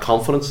have had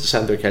confidence to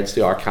send their kids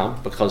to our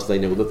camp because they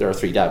know that there are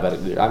 3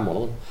 diabetic leaders. I'm one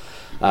of them.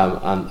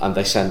 And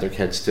they send their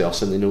kids to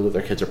us, and they know that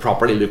their kids are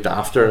properly looked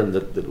after, and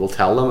that we'll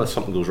tell them if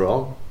something goes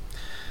wrong.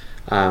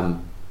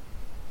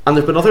 And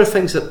there've been other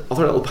things, that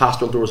other little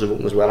pastoral doors have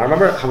opened as well. I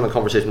remember having a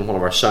conversation with one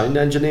of our sound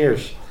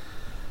engineers,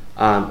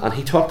 and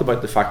he talked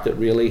about the fact that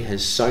really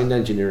his sound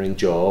engineering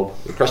job,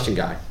 a Christian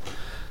guy,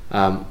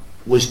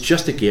 was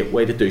just a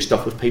gateway to do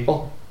stuff with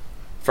people.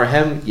 For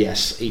him,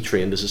 yes, he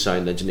trained as a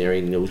sound engineer,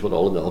 he knows what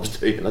all the knobs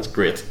do, and that's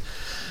great.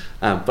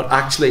 But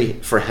actually,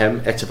 for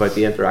him, it's about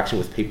the interaction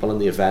with people and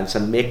the events,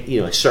 and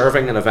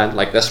serving an event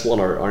like this one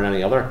or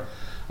any other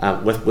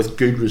with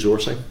good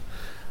resourcing.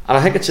 And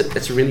I think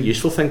it's a really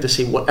useful thing to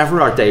see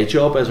whatever our day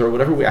job is, or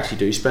whatever we actually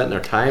do spend our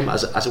time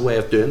as a way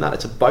of doing that.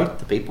 It's about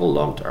the people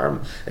long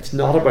term. It's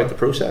not about the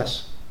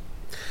process.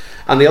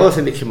 And the other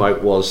thing that came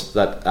out was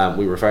that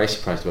we were very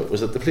surprised about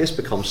was that the place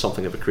becomes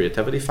something of a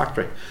creativity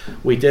factory.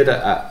 We did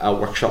a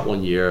workshop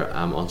one year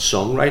on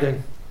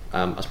songwriting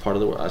as part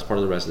of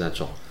the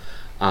residential,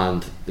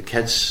 and the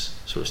kids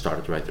sort of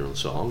started to write their own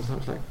songs. And I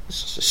was like,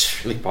 this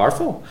is really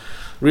powerful,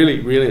 really,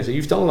 really. So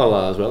you've done a lot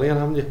of that as well, Ian,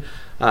 haven't you?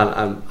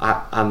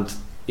 And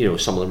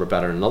some of them are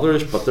better than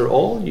others, but they're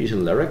all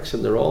using lyrics,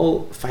 and they're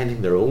all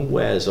finding their own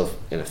ways of,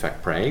 in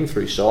effect, praying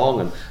through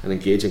song and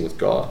engaging with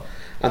God.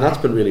 And that's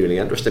been really, really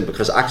interesting,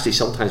 because actually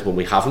sometimes when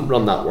we haven't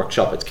run that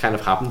workshop, it's kind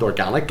of happened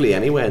organically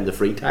anyway in the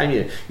free time.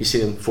 You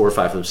see them, 4 or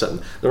 5 of them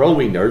sitting. They're all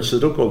wee nerds, so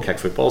they don't go and kick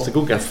footballs. They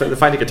go they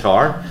find a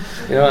guitar,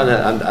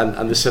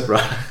 and they sit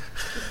around.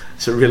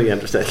 So really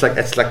interesting.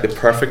 It's like the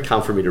perfect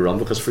camp for me to run,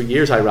 because for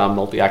years I ran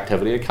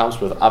multi-activity camps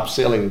with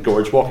abseiling and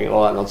gorge walking and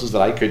all that nonsense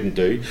that I couldn't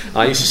do. And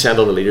I used to send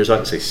all the leaders out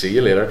and say, see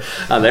you later,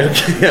 and I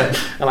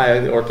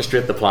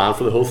orchestrate the plan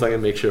for the whole thing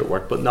and make sure it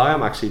worked. But now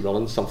I'm actually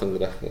running something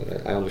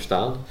that I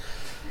understand.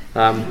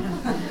 The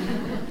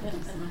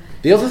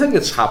other thing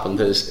that's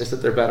happened is that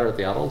they're better at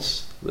the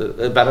adults.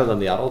 They're better than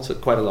the adults at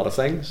quite a lot of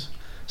things.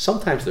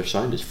 Sometimes their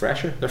sound is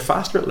fresher. They're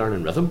faster at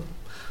learning rhythm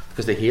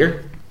because they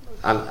hear.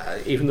 And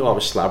even though I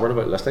was slabbering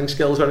about listening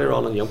skills earlier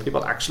on in young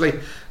people,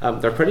 actually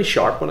they're pretty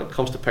sharp when it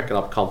comes to picking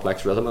up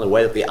complex rhythm in a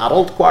way that the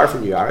adult choir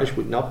from New Irish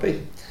would not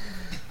be.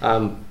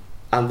 And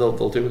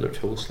they'll do with their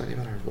tools slightly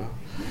better as well.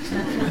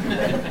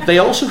 They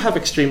also have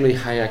extremely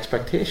high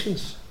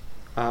expectations.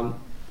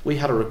 we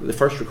had the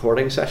first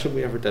recording session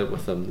we ever did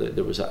with them.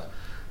 There was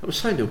it was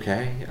sound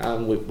okay,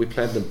 and we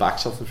played them back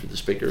something through the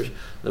speakers.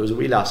 There was a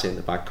wee lassie in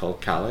the back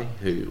called Callie,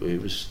 who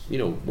was, you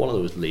know, one of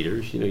those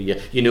leaders.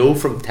 You know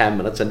from 10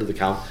 minutes into the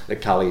camp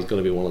that Callie is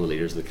going to be one of the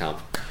leaders of the camp.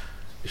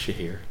 Is she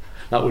here?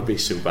 That would be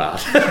so bad.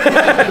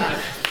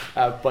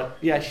 But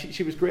yeah,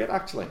 she was great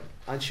actually,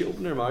 and she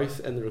opened her mouth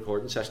in the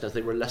recording session as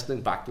they were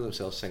listening back to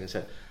themselves sing and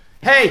said,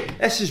 "Hey,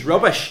 this is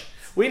rubbish.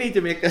 We need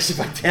to make this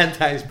about 10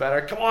 times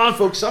better. Come on,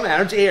 folks, some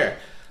energy here."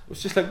 It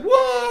was just like,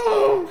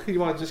 whoa, you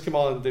want to just come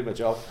on and do my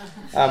job.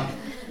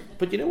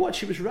 But you know what?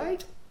 She was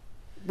right.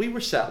 We were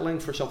settling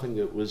for something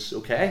that was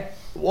okay.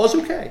 It was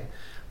okay.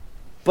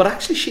 But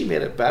actually she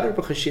made it better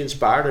because she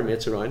inspired her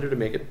mates around her to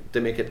make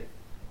it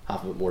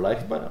have a bit more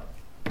life about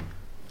it.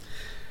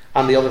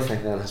 And the other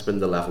thing then has been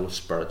the level of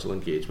spiritual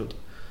engagement.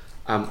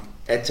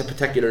 It's a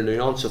particular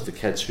nuance of the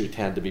kids who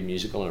tend to be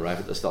musical and arrive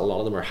at this. A lot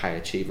of them are high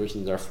achievers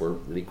and therefore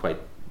really quite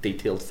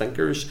detailed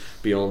thinkers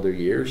beyond their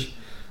years.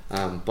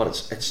 But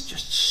it's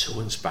just so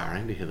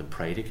inspiring to hear them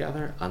pray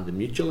together, and the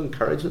mutual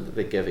encouragement that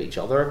they give each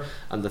other,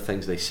 and the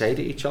things they say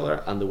to each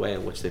other, and the way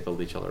in which they build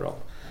each other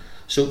up.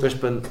 So there's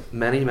been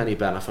many, many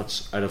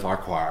benefits out of our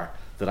choir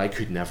that I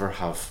could never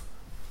have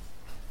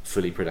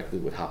fully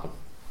predicted would happen.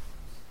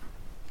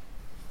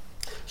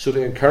 So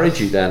to encourage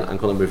you then, I'm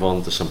going to move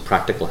on to some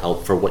practical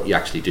help for what you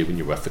actually do when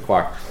you're with the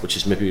choir, which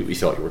is maybe what we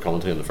thought you were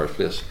coming to in the first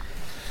place.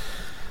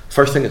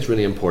 First thing that's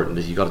really important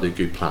is you've got to do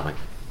good planning.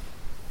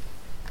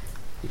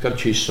 You've got to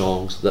choose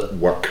songs that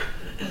work,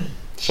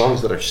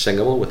 songs that are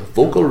singable with a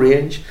vocal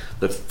range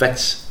that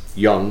fits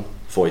young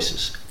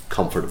voices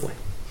comfortably.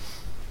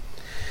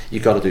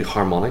 You've got to do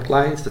harmonic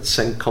lines that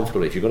sing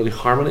comfortably. If you're going to do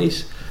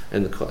harmonies,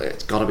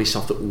 it's got to be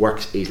stuff that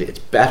works easily. It's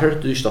better to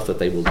do stuff that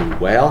they will do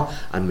well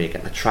and make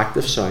an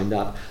attractive sound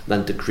at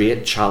than to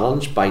create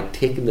challenge by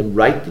taking them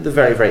right to the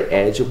very, very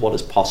edge of what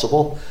is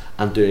possible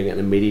and doing it in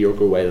a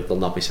mediocre way that they'll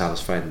not be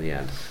satisfied in the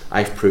end.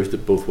 I've proved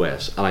it both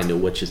ways, and I know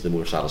which is the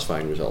more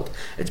satisfying result.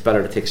 It's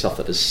better to take stuff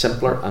that is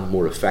simpler and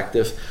more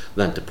effective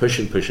than to push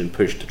and push and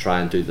push to try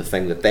and do the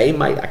thing that they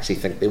might actually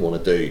think they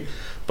want to do,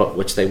 but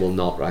which they will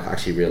not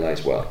actually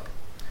realise well.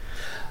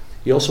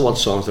 You also want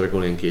songs that are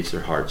going to engage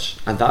their hearts,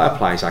 and that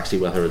applies actually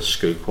whether it's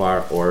school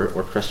choir or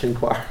Christian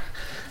choir.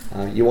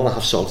 You want to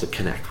have songs that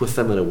connect with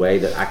them in a way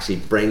that actually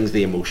brings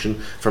the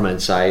emotion from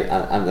inside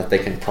and that they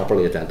can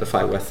properly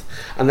identify with.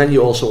 And then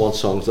you also want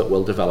songs that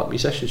will develop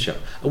musicianship.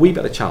 A wee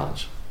bit of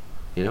challenge.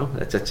 You know,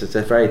 it's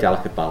a very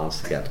delicate balance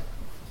to get.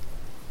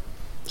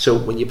 So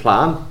when you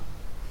plan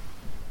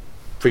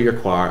for your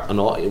choir, and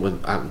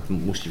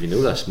most of you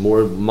know this,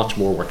 much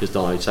more work is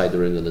done outside the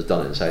room than is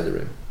done inside the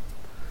room.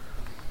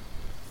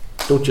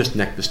 Don't just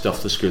nick the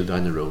stuff the school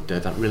down the road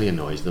did. That really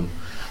annoys them,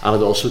 and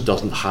it also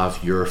doesn't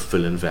have your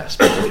full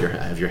investment of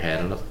your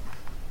head in it.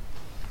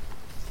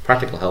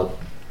 Practical help.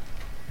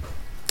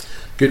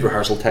 Good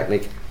rehearsal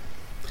technique.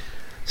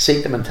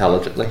 Seek them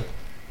intelligently.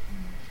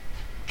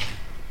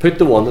 Put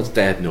the one that's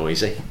dead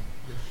noisy,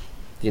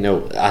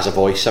 as a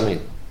voice,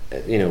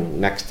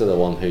 next to the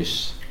one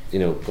who's,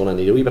 going to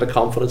need a wee bit of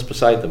confidence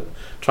beside them.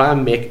 Try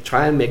and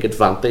make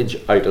advantage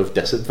out of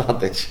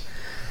disadvantage.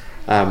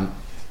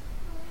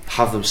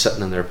 Have them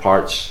sitting in their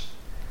parts.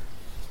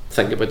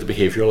 Think about the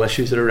behavioural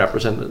issues that are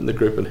represented in the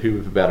group and who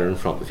would be better in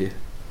front of you.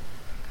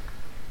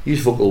 Use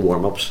vocal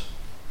warm-ups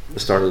at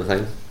the start of the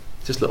thing.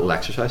 Just little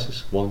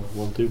exercises. 1,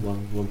 1, 2,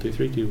 1, 1, 2,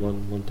 3, 2,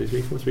 1, 1, 2,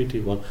 3, 4, 3,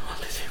 2, 1, 1,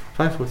 2, 3,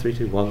 4, 5, 4, 3,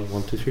 2, 1,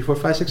 1, 2, 3, 4,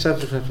 5, 6,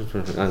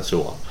 7, and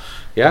so on.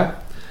 Yeah?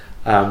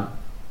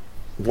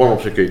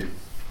 Warm-ups are good.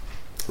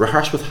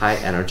 Rehearse with high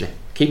energy.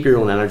 Keep your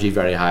own energy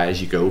very high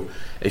as you go.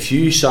 If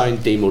you sound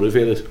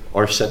demotivated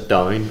or sit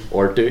down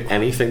or do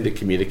anything that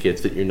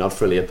communicates that you're not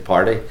fully at the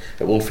party,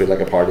 it won't feel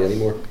like a party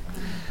anymore.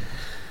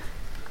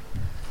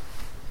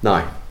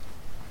 Now,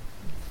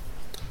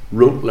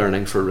 rote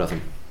learning for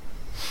rhythm.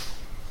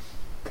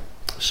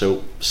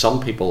 So some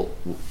people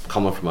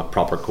coming from a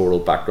proper choral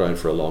background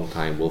for a long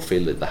time will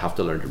feel that they have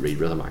to learn to read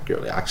rhythm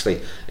accurately.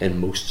 Actually, in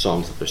most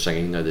songs that they're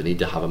singing now, they need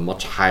to have a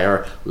much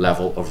higher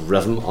level of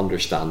rhythm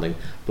understanding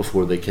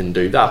before they can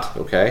do that,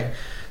 okay?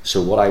 So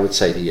what I would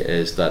say to you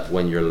is that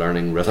when you're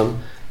learning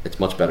rhythm, it's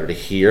much better to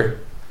hear.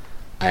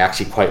 I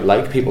actually quite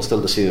like people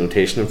still to see the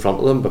notation in front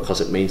of them, because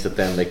it means that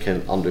then they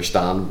can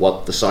understand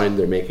what the sound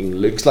they're making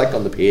looks like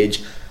on the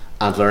page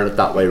and learn it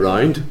that way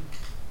round.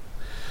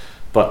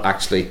 But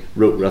actually,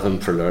 rote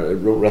learning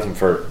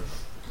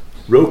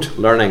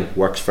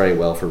works very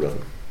well for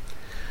rhythm.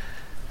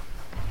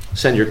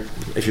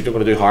 If you're going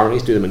to do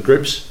harmonies, do them in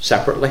groups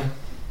separately.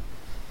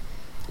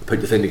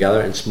 Put the thing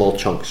together in small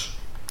chunks,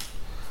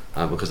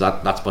 because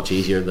that's much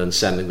easier than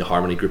sending the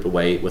harmony group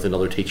away with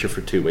another teacher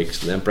for 2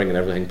 weeks and then bringing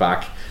everything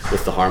back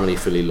with the harmony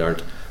fully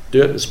learnt.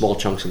 Do it in small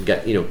chunks and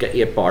get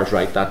 8 bars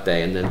right that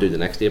day, and then do the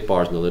next 8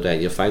 bars another day.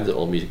 You'll find that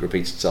all music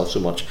repeats itself so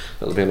much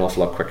it'll be an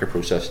awful lot quicker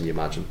process than you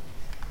imagine.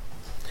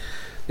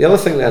 The other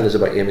thing then is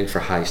about aiming for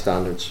high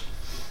standards.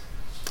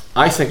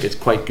 I think it's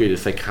quite good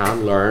if they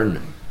can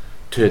learn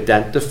to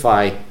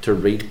identify, to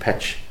read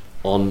pitch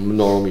on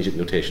normal music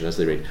notation as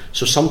they read.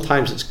 So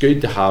sometimes it's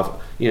good to have,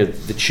 you know,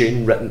 the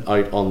tune written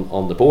out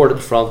on the board at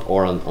the front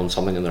or on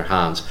something in their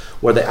hands,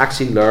 where they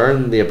actually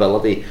learn the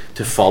ability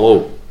to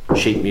follow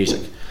sheet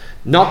music.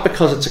 Not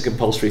because it's a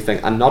compulsory thing,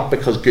 and not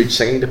because good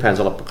singing depends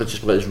on it, but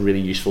just because it's a really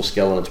useful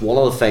skill. And it's one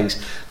of the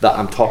things that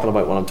I'm talking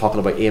about when I'm talking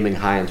about aiming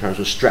high in terms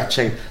of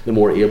stretching the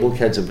more able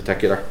kids in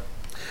particular.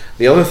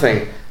 The other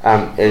thing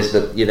is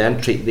that you then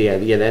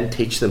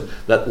teach them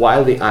that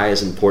while the eye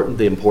is important,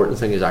 the important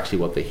thing is actually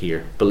what they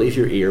hear. Believe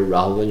your ear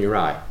rather than your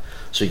eye.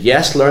 So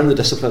yes, learn the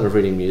discipline of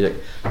reading music,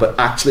 but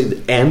actually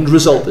the end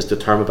result is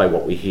determined by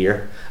what we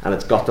hear, and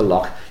it's got to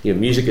lock. You know,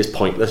 music is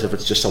pointless if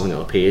it's just something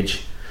on a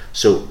page.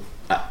 So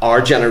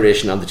our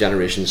generation and the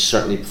generations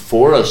certainly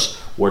before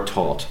us were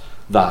taught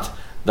that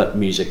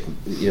music,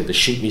 you know, the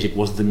sheet music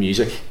was the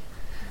music,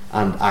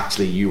 and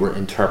actually you were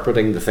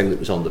interpreting the thing that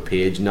was on the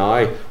page.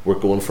 Now we're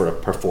going for a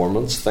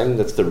performance thing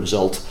that's the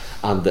result,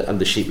 and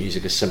the sheet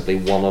music is simply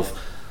one of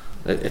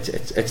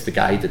it's the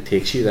guide that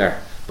takes you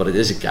there, but it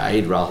is a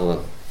guide rather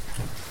than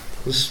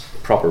this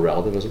proper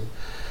relativism.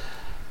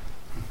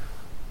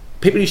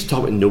 People used to talk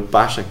about note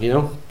bashing, you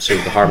know, so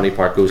the harmony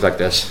part goes like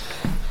this.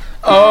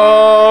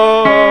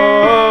 Oh,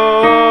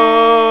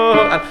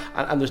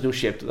 and there's no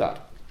shape to that.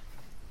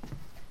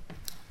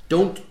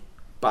 Don't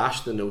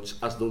bash the notes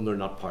as though they're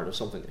not part of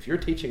something. If you're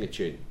teaching a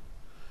tune,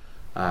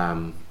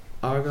 our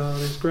God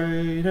is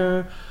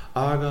greater,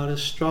 our God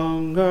is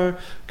stronger,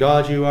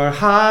 God you are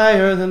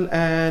higher than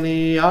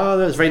any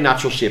other. There's a very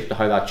natural shape to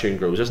how that tune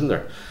grows, isn't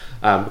there?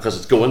 Because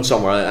it's going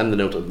somewhere, and the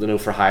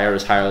note for higher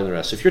is higher than the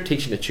rest. So if you're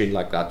teaching a tune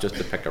like that, just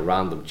to pick a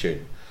random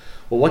tune,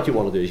 well, what you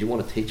want to do is you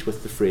want to teach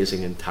with the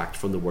phrasing intact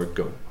from the word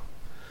go.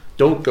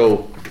 Don't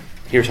go,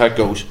 here's how it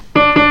goes.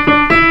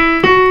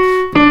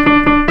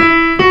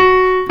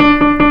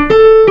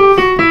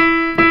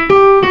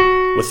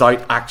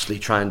 Without actually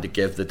trying to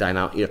give the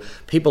dynamic. You know,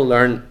 people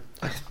learn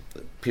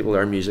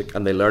music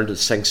and they learn to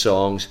sing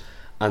songs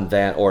and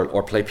then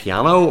or play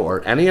piano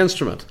or any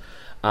instrument.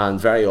 And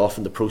very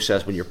often the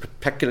process when you're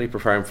particularly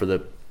preparing for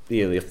the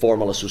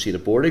formal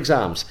associated board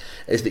exams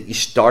is that you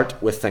start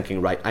with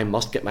thinking, right, I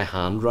must get my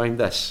hand around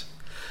this,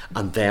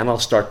 and then I'll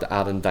start to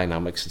add in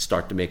dynamics and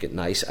start to make it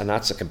nice. And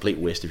that's a complete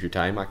waste of your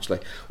time, actually.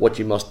 What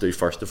you must do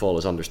first of all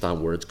is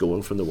understand where it's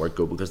going from the word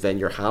go, because then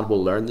your hand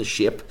will learn the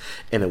shape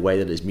in a way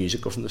that is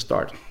musical from the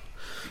start.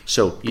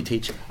 So you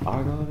teach,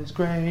 our God is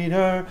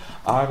greater,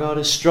 our God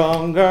is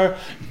stronger,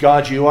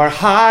 God you are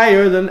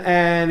higher than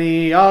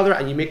any other,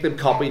 and you make them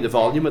copy the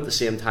volume at the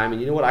same time.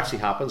 And you know what actually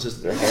happens is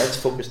that their heads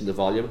focus on the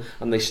volume,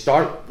 and they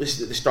start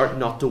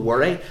not to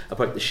worry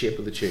about the shape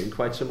of the tune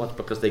quite so much,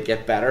 because they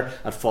get better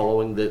at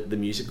following the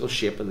musical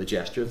shape and the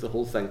gesture of the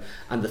whole thing,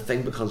 and the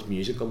thing becomes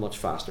musical much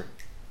faster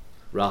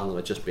rather than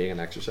it just being an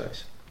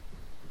exercise.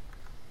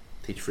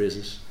 Teach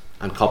phrases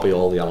and copy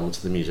all the elements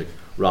of the music,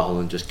 rather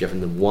than just giving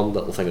them one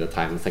little thing at a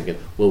time and thinking,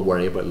 we'll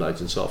worry about louds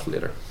and soft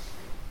later.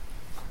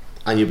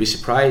 And you'll be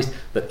surprised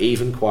that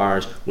even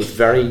choirs with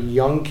very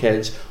young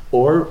kids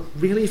or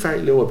really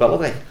very low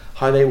ability,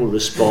 how they will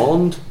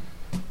respond,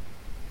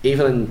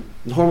 even in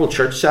normal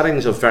church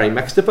settings of very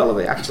mixed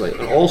ability, actually,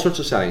 in all sorts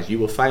of settings, you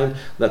will find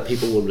that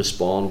people will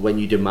respond when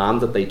you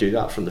demand that they do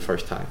that from the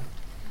first time.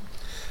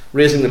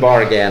 Raising the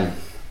bar again.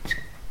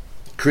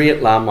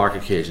 Create landmark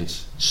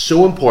occasions.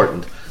 So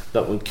important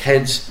that when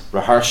kids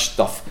rehearse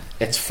stuff,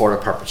 it's for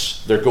a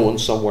purpose. They're going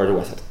somewhere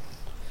with it.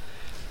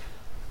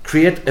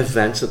 Create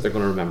events that they're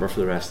going to remember for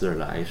the rest of their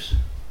lives.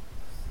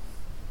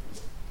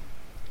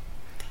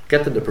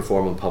 Get them to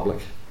perform in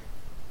public.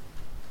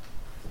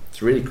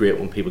 It's really great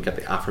when people get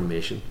the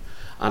affirmation.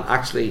 And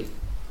actually,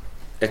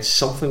 it's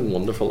something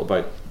wonderful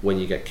about when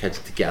you get kids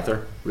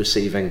together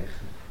receiving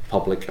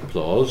public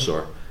applause,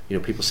 or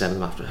people sending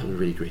them after, "It was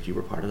really great, you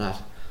were part of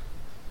that."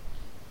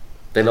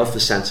 They love the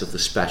sense of the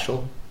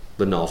special,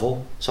 the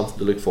novel, something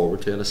to look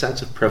forward to, and a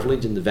sense of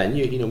privilege in the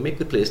venue. Make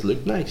the place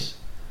look nice.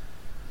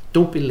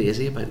 Don't be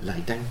lazy about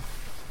lighting.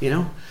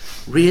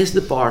 Raise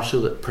the bar so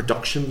that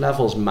production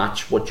levels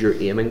match what you're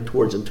aiming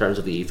towards in terms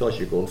of the ethos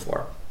you're going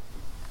for.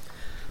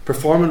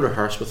 Perform and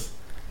rehearse with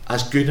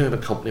as good an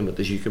accompaniment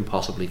as you can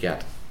possibly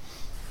get.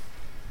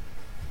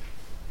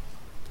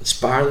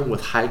 Inspire them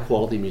with high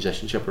quality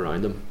musicianship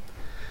around them.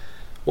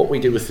 What we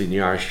do with the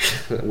New Irish,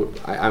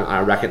 I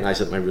recognise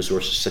that my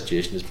resources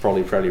situation is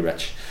probably fairly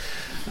rich.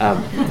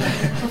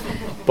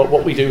 But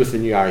what we do with the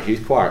New Irish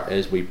Youth Choir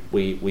is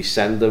we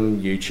send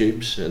them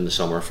YouTubes in the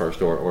summer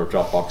first, or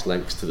Dropbox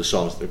links to the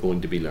songs that they're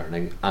going to be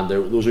learning, and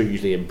those are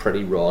usually in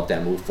pretty raw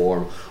demo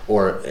form,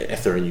 or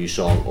if they're a new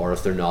song, or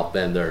if they're not,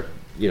 then they're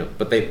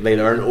but they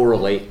learn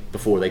orally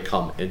before they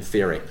come, in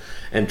theory.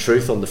 In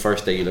truth, on the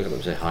first day you look at them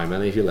and say, "How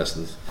many of you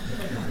listened?"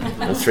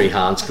 And 3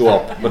 hands go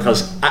up,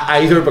 because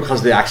either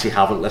because they actually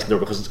haven't listened, or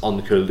because it's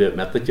uncool to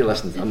admit that you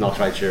listened. I'm not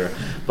quite sure,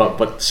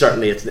 but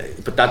certainly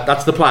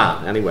that's the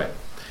plan anyway.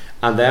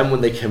 And then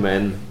when they come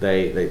in,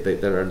 they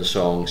learn the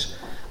songs,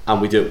 and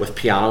we do it with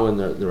piano in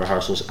the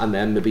rehearsals, and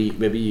then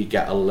maybe you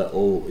get a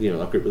little,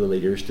 a group of the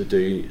leaders to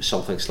do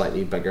something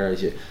slightly bigger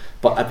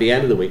but at the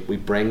end of the week we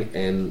bring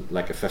in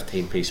like a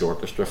 15-piece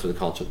orchestra for the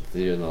concert that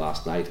they do on the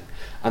last night,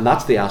 and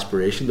that's the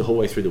aspiration the whole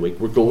way through the week.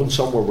 We're going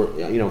somewhere,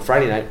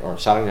 Friday night or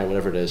Saturday night,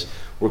 whatever it is,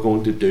 we're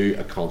going to do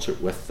a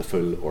concert with the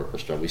full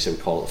orchestra. We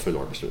call it a full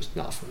orchestra, it's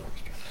not a full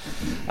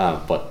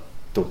orchestra, but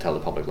don't tell the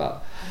public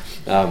that.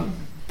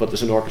 But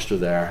there's an orchestra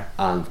there,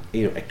 and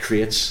it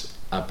creates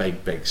a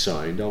big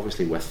sound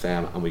obviously with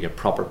them, and we get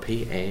proper PA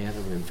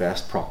and we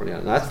invest properly in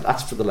it. And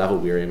that's for the level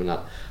we're aiming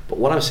at. But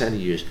what I'm saying to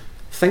you is,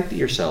 think to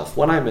yourself,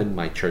 when I'm in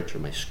my church or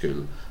my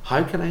school,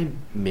 how can I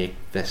make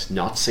this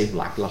not seem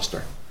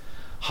lackluster?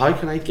 How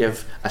can I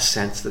give a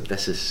sense that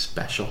this is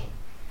special?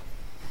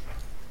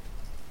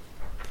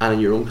 And in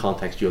your own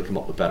context, you'll come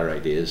up with better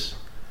ideas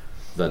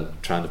than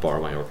trying to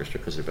borrow my orchestra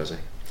because they're busy.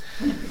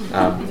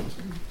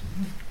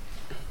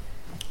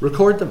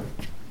 Record them.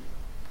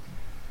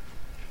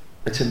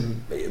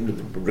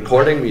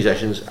 Recording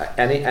musicians,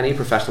 any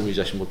professional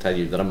musician will tell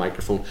you that a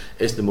microphone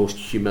is the most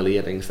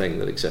humiliating thing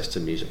that exists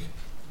in music.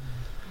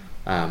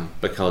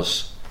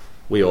 Because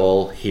we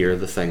all hear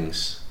the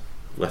things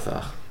with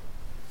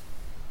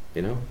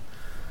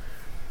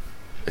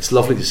it's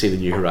lovely to see the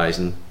New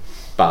Horizon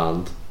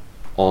band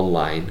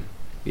online,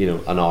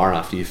 an hour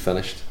after you've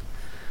finished.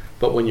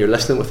 But when you're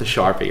listening with a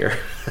sharp ear,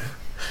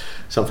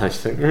 sometimes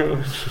you think,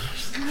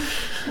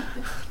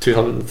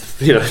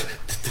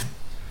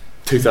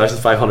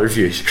 2,500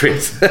 views,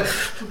 great.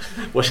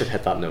 Wish I'd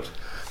hit that note.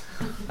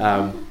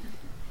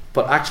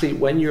 But actually,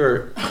 when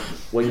you're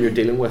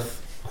dealing with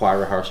choir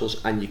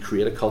rehearsals and you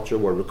create a culture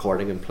where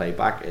recording and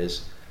playback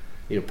is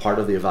part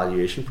of the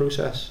evaluation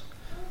process,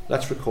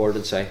 let's record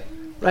and say,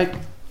 right,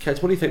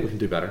 kids, what do you think we can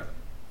do better?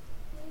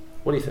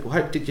 What do you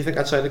think? Did you think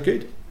that sounded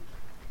good?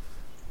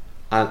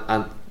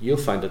 And you'll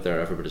find that they're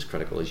every bit as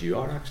critical as you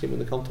are actually when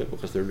they come to it,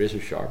 because they're razor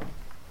sharp.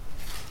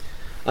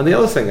 And the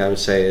other thing I would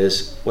say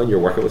is, when you're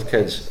working with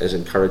kids, is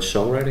encourage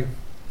songwriting,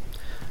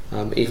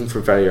 even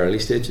from very early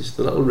stages,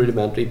 the little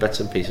rudimentary bits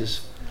and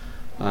pieces,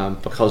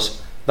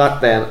 because that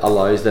then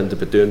allows them to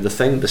be doing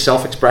the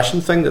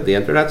self-expression thing that the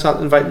internet's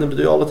not inviting them to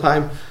do all the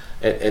time.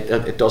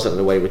 It does it in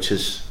a way which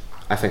is,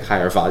 I think,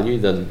 higher value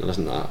than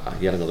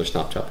yet another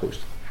Snapchat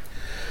post.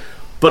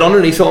 But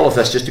underneath all of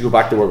this, just to go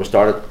back to where we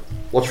started,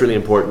 what's really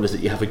important is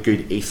that you have a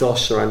good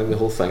ethos surrounding the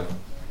whole thing.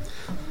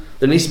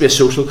 There needs to be a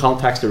social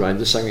context around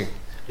the singing.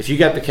 If you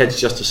get the kids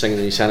just to sing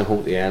and you send them home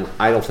at the end,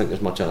 I don't think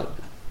there's much in it.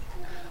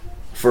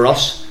 For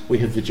us, we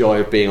have the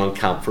joy of being on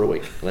camp for a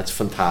week, and it's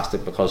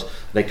fantastic because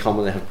they come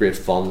and they have great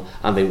fun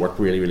and they work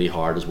really, really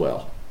hard as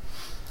well.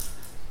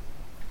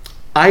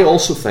 I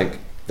also think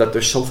that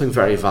there's something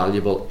very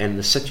valuable in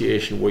the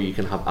situation where you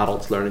can have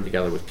adults learning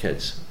together with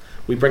kids.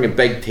 We bring a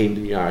big team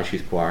to the Irish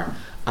Youth Choir,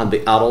 and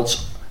the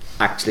adults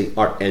actually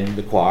are in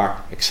the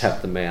choir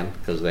except the men,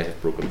 because they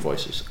have broken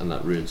voices and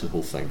that ruins the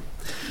whole thing.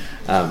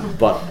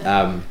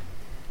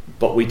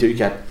 But we do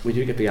get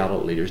the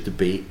adult leaders to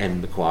be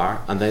in the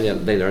choir, and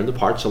they learn the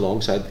parts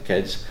alongside the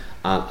kids,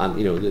 and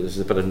there's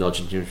a bit of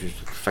nudging,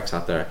 fix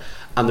that there,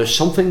 and there's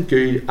something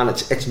good, and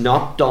it's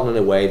not done in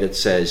a way that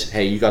says,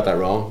 hey, you got that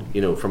wrong,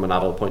 from an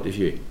adult point of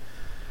view.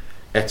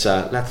 It's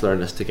let's learn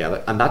this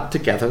together, and that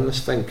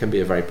togetherness thing can be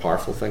a very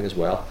powerful thing as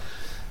well.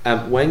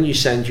 When you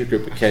send your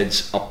group of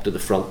kids up to the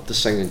front to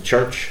sing in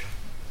church,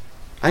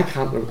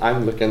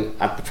 I'm looking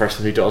at the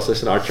person who does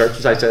this in our church,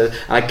 as I said,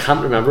 and I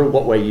can't remember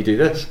what way you do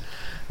this.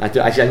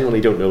 I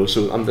genuinely don't know,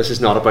 so this is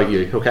not about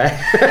you, okay?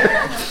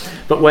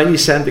 But when you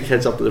send the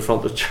kids up to the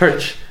front of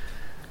church,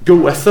 go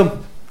with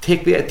them.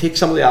 Take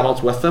some of the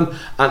adults with them,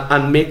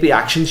 and make the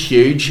actions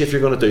huge if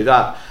you're going to do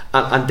that,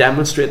 and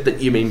demonstrate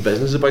that you mean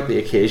business about the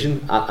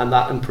occasion, and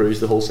that improves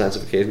the whole sense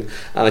of occasion.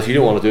 And if you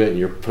don't want to do it and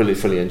you're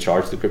fully in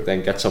charge of the group,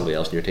 then get somebody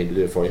else in your team to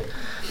do it for you.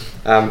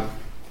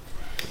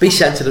 Be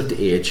sensitive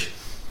to age.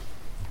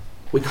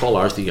 We call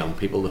ours the young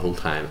people the whole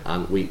time,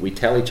 and we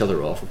tell each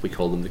other off if we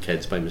call them the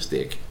kids by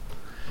mistake.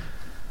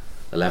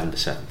 11 to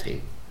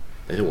 17.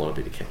 They don't want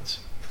to be the kids.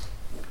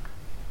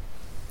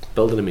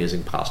 Build an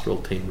amazing pastoral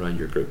team around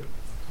your group.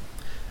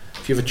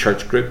 If you have a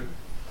church group,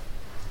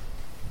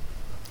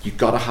 you've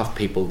got to have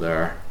people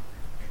there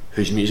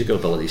whose musical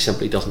ability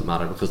simply doesn't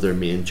matter, because their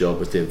main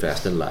job is to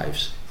invest in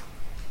lives.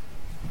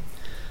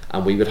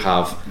 And we would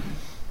have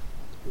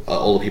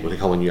all the people who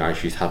come in New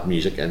Irish Youth have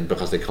music in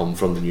because they come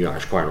from the New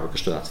Irish Choir and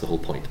Orchestra. That's the whole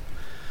point.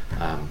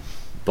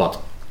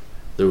 But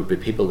there would be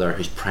people there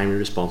whose primary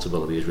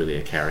responsibility is really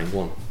a caring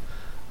one,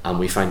 and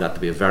we find that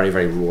to be a very,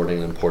 very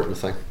rewarding and important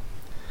thing.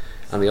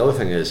 And the other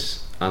thing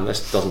is, and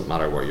this doesn't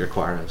matter where your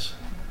choir is,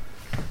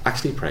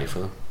 actually pray for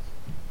them.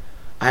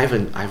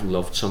 I've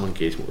loved some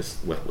engagement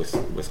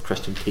with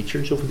Christian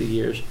teachers over the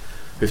years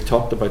who've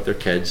talked about their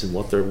kids and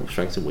what their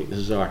strengths and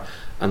weaknesses are,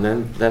 and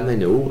then they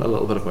know a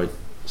little bit about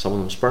some of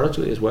them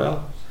spiritually as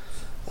well.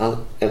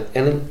 And in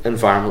an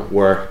environment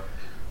where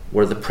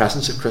the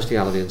presence of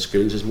Christianity in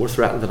schools is more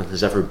threatened than it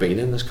has ever been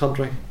in this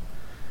country,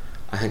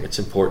 I think it's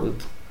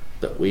important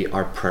that we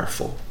are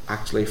prayerful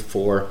actually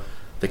for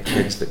the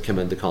kids that come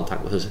into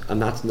contact with us,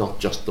 and that's not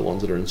just the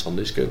ones that are in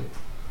Sunday school.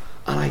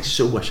 And I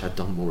so wish I'd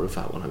done more of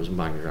that when I was in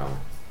Bangor Grammar.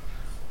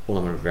 One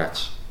of my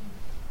regrets.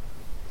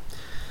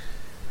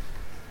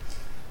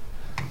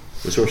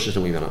 Resources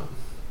in a wee minute.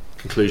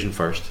 Conclusion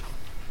first.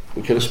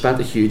 We could have spent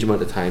a huge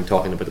amount of time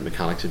talking about the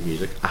mechanics of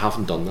music. I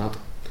haven't done that.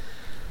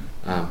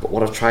 But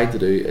what I've tried to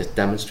do is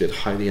demonstrate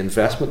how the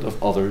investment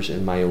of others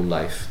in my own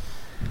life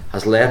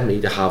has led me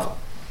to have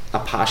a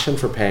passion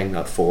for paying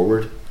that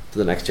forward to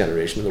the next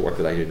generation of the work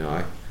that I do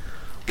now.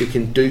 We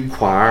can do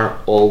choir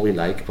all we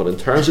like, but in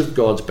terms of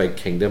God's big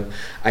kingdom,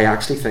 I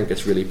actually think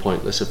it's really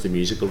pointless if the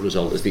musical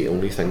result is the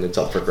only thing that's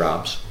up for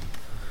grabs.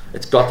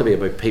 It's got to be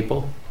about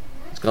people.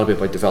 It's got to be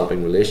about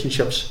developing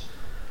relationships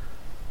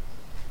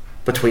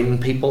between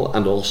people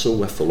and also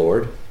with the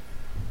Lord.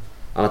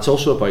 And it's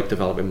also about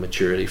developing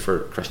maturity for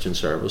Christian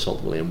service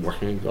ultimately, and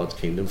working in God's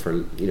kingdom for,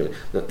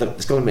 that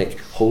it's going to make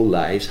whole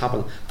lives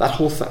happen. That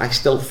whole thing, I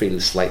still feel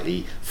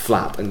slightly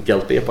flat and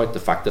guilty about the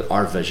fact that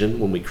our vision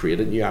when we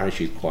created New Irish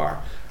Youth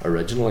Choir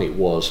originally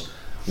was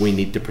we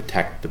need to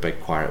protect the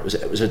big choir.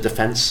 It was a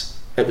defence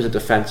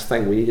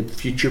thing. We needed to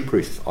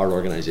future-proof our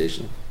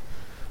organisation.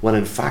 When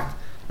in fact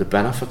the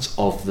benefits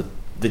of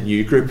the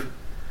new group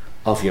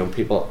of young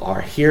people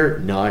are here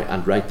now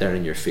and right there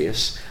in your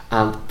face.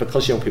 And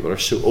because young people are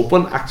so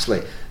open,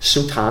 actually,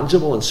 so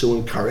tangible and so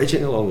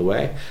encouraging along the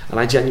way, and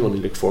I genuinely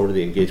look forward to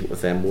the engagement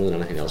with them more than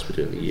anything else we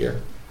do in the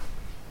year.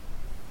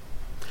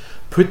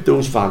 Put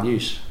those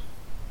values,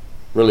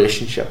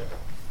 relationship,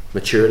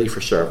 maturity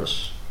for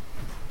service,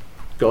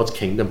 God's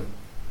kingdom,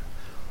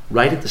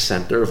 right at the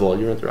centre of all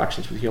your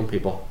interactions with young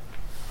people,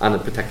 and in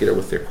particular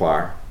with their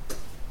choir.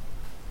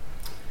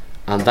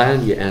 And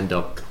then you end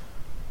up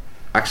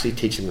actually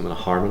teaching them in a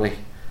harmony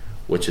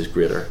which is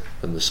greater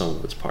than the sum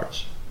of its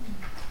parts.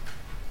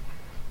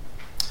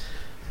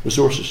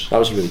 Resources. That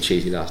was a really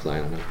cheesy last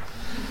line, I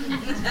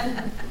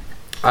know.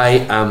 I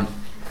am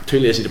too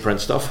lazy to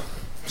print stuff,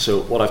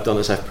 so what I've done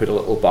is I've put a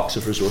little box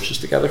of resources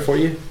together for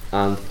you,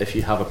 and if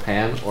you have a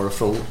pen or a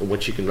phone in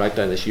which you can write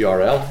down this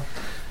URL,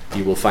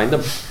 you will find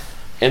them.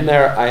 In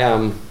there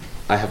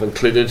I have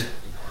included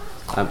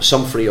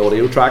some free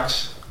audio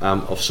tracks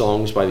of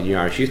songs by the New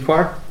Irish Youth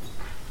Choir.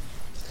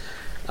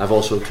 I've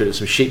also included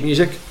some sheet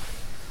music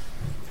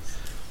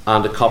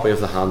and a copy of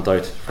the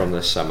handout from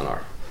this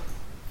seminar.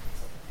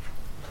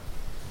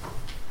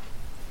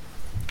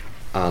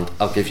 And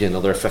I'll give you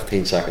another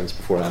 15 seconds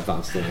before I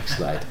advance to the next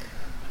slide.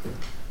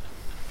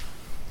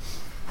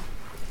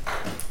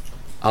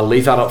 I'll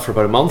leave that up for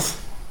about a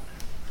month,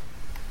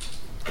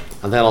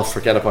 and then I'll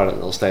forget about it and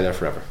it'll stay there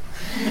forever.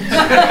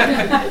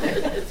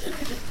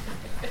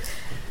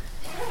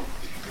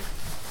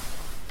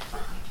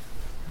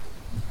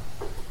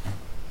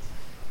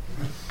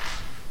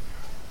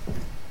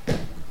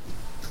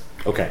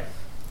 Okay,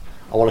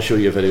 I want to show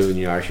you a video of the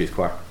New Irish Youth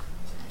Choir,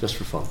 just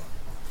for fun.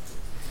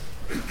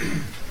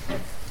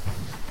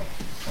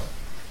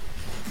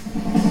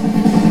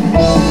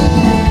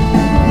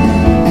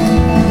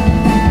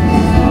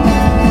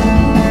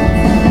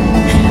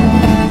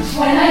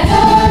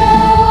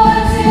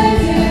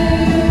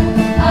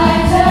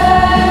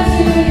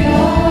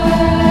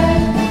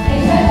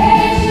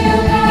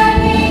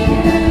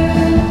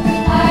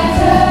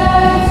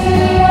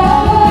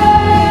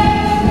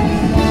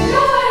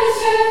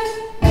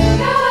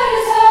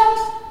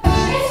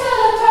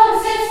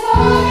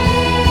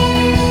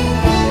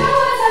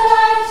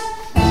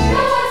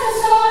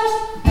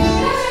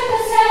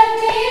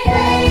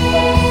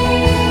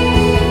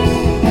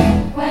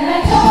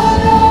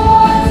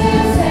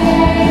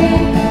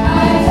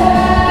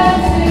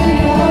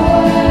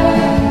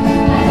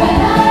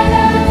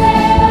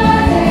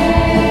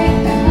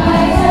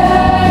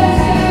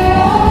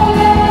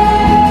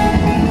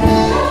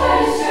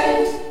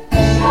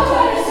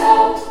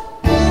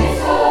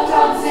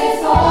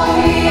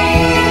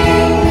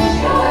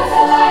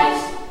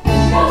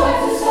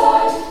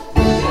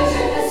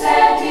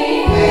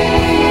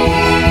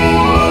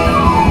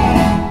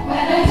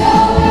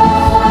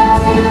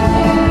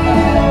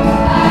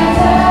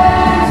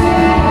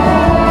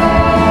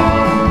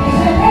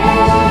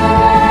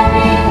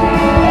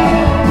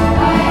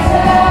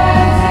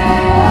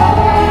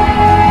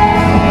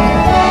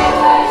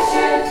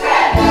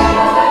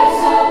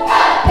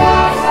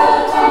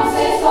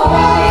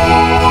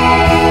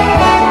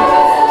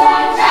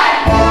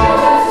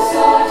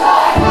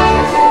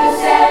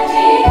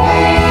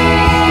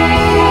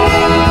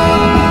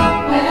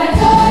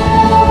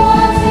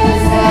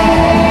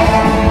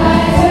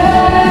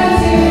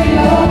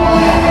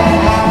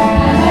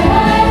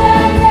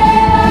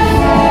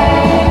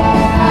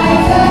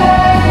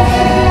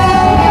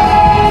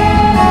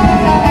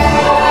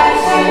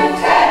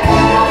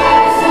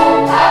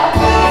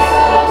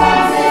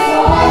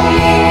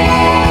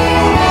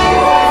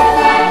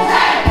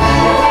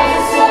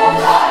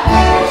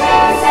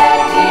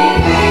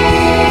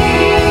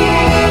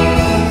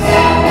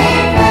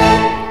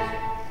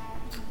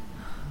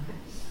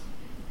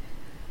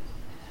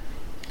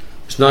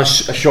 Now a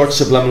short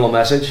subliminal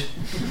message.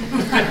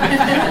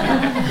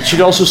 It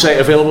should also say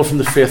available from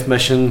the Faith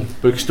Mission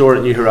bookstore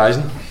at New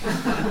Horizon,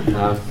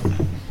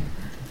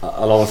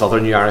 along with other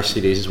New Irish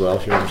CDs as well,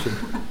 if you're interested.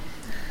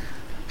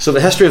 So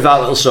the history of that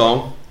little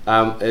song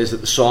is that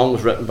the song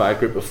was written by a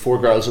group of 4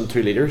 girls and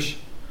 2 leaders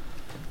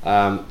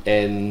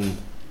in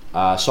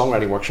a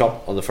songwriting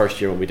workshop on the first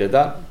year when we did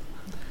that.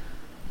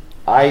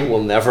 I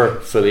will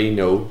never fully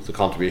know the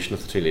contribution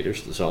of the 2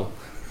 leaders to the song,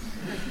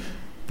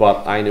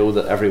 but I know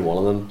that every one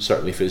of them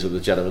certainly feels a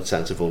legitimate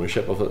sense of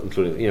ownership of it,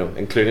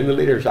 including the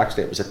leaders.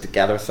 Actually, it was a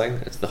together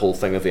thing. It's the whole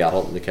thing of the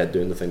adult and the kid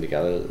doing the thing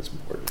together that's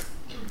important.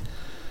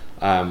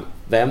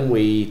 Then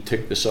we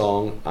took the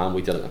song and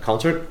we did it in a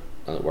concert,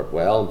 and it worked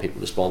well, and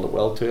people responded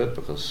well to it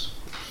because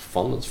it's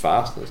fun, it's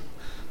fast, and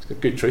it's got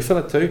good truth in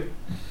it too.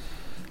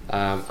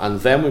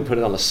 And then we put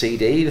it on a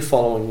CD the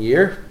following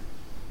year,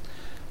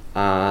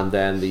 and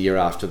then the year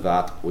after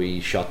that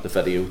we shot the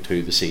video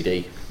to the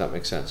CD, if that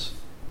makes sense.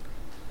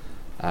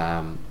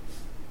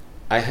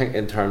 I think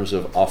in terms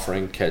of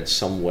offering kids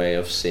some way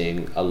of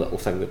seeing a little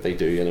thing that they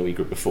do in a wee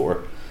group of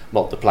 4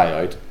 multiply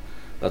out,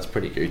 that's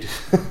pretty good.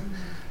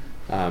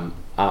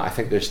 I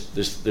think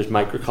there's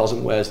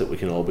microcosm ways that we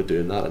can all be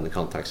doing that in the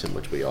context in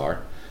which we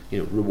are.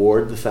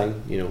 Reward the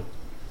thing,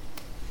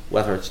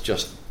 whether it's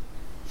just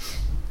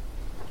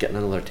getting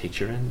another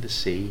teacher in to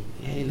see,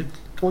 hey, look,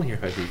 come on here,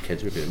 how these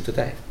kids are doing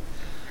today.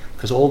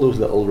 Because all those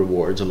little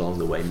rewards along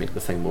the way make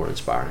the thing more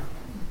inspiring.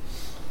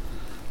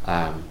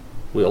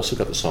 We also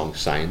got the song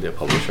signed to a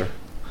publisher,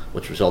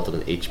 which resulted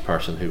in each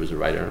person who was a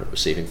writer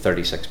receiving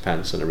 36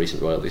 pence in a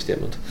recent royalty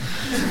statement.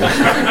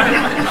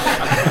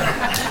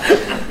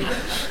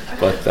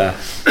 But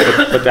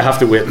they have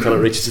to wait until it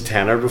reaches a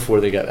tenner before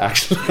they get an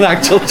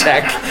actual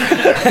check.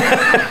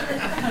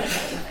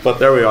 But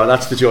there we are,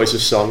 that's the joys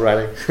of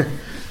songwriting.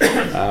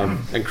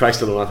 And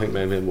Christ alone, I think,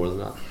 may have made more than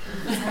that.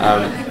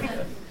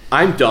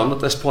 I'm done at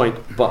this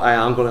point, but I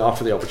am going to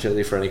offer the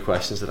opportunity for any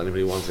questions that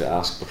anybody wants to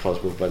ask,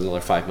 because we've got another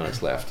 5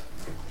 minutes left.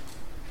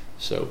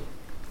 So,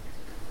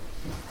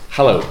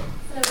 hello.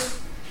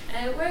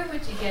 Hello. Where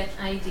would you get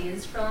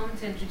ideas from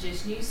to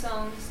introduce new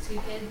songs to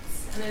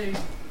kids? I know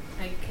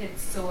kids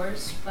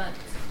source, but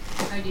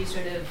how do you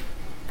sort of,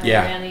 are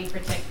there any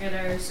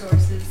particular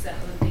sources that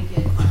would be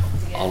good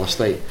to get?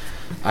 Honestly,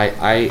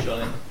 Johnny,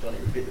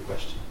 repeat the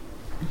question.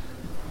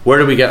 Where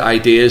do we get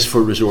ideas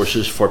for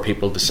resources for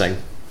people to sing?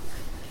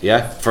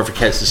 Yeah, for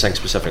kids to sing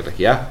specifically.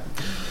 Yeah.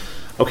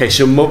 Okay,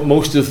 so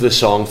most of the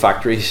song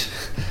factories,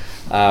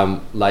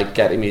 like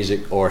Getty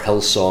Music or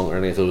Hillsong or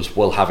any of those,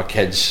 will have a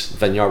kids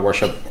Vineyard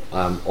Worship.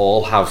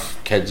 All have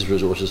kids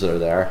resources that are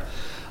there.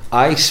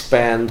 I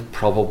spend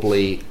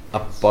probably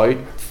about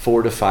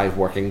 4 to 5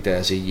 working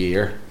days a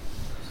year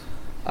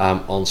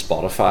on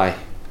Spotify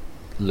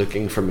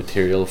looking for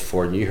material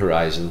for New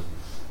Horizon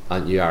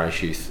and New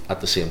Irish Youth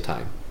at the same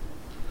time.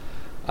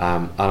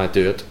 And I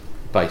do it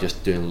by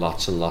just doing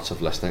lots and lots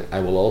of listening.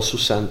 I will also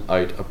send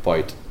out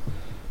about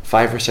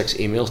 5 or 6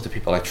 emails to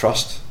people I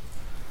trust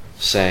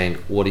saying,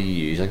 what are you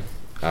using?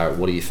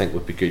 What do you think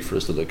would be good for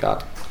us to look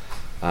at?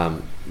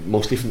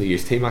 Mostly from the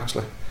youth team,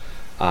 actually.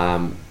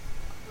 And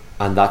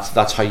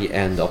that's how you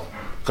end up,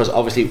 because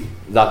obviously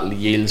that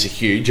yields a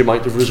huge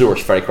amount of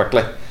resource very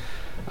quickly.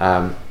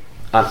 And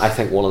I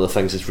think one of the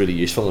things that's really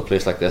useful in a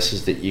place like this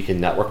is that you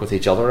can network with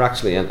each other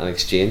actually and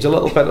exchange a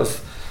little bit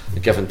of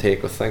give and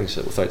take with things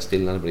without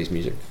stealing anybody's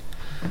music.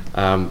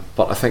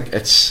 But I think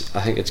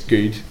it's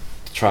good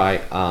to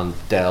try and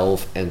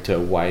delve into a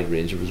wide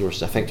range of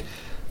resources. I think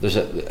there's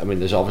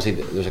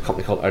a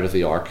company called Out of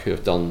the Ark who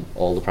have done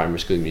all the primary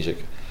school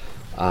music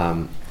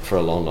for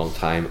a long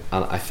time,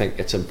 and I think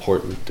it's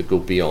important to go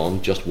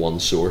beyond just one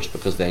source,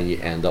 because then you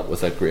end up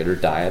with a greater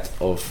diet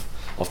of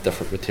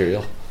different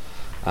material.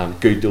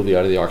 Good though the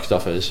Out of the Ark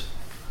stuff is.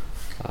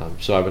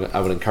 So I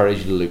would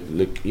encourage you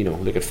to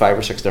look at 5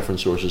 or 6 different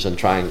sources and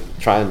try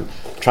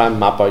and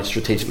map out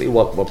strategically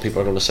what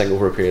people are going to sing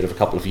over a period of a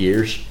couple of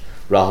years,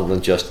 rather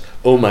than just,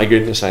 oh my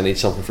goodness, I need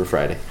something for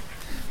Friday.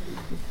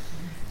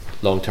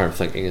 Long-term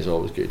thinking is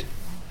always good.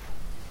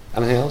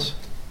 Anything else?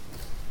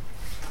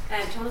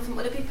 Jonathan,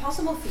 would it be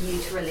possible for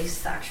you to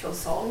release the actual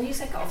song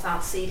music of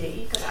that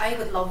CD? Because I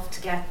would love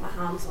to get my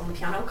hands on the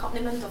piano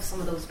accompaniment of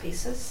some of those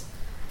pieces.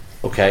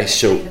 Okay,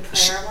 so the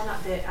prayer one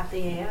at the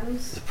end.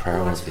 The prayer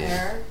one at the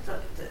end.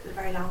 The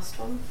very last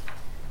one.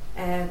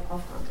 Offhand,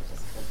 I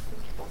just can't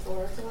think of the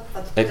words of it.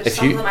 But If there's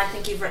some you- of them I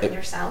think you've written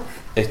yourself.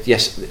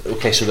 Yes,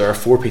 okay, so there are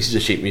 4 pieces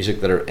of sheet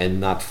music that are in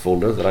that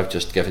folder that I've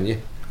just given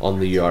you on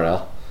the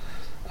URL.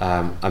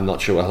 I'm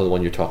not sure whether the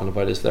one you're talking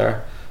about is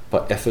there,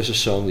 but if there's a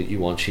song that you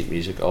want sheet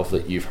music of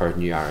that you've heard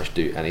New Irish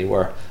do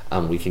anywhere,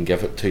 and we can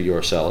give it to you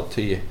or sell it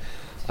to you,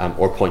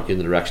 or point you in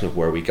the direction of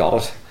where we got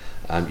it,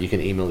 you can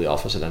email the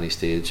office at any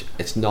stage.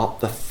 It's not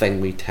the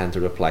thing we tend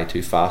to reply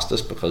to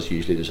fastest, because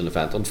usually there's an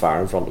event on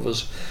fire in front of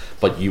us,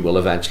 but you will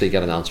eventually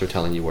get an answer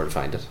telling you where to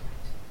find it.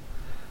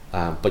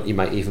 But you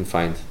might even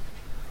find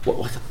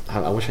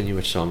I wish I knew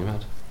which song you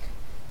had.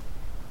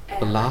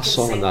 The last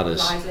song on that is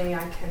Lively, I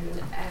can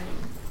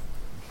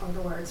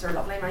the words are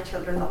lovely, my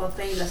children love it,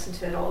 they listen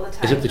to it all the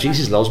time. Is it the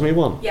Jesus Loves Me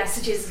one? Yes,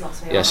 the Jesus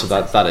Loves Me. Yeah, so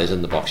that is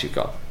in the box you've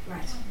got.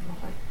 Right,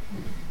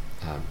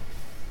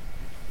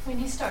 When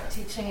you start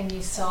teaching a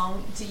new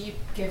song, do you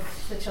give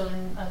the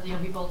children, the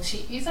young people,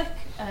 sheet music,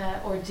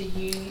 or do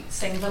you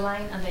sing the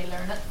line and they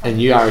learn it? In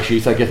New Irish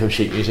Youth, I give them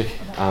sheet music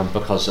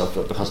because of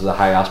the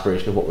high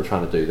aspiration of what we're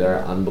trying to do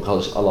there, and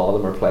because a lot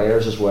of them are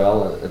players as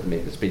well.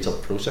 It speeds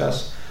up the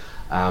process.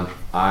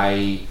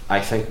 I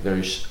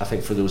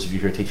think for those of you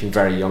who are teaching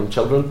very young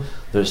children,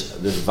 there's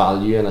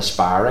value in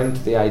aspiring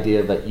to the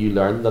idea that you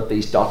learn that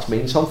these dots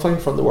mean something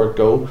from the word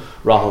go,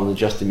 rather than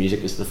just the music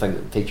is the thing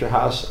that the teacher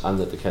has and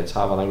that the kids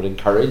have. And I would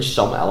encourage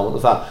some element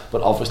of that.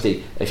 But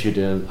obviously, if you're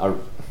doing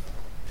I'm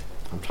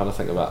trying to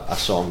think of a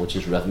song which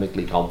is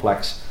rhythmically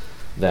complex,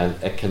 then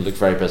it can look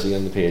very busy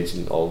on the page,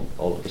 and all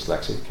the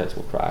dyslexic kids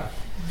will cry.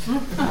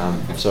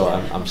 So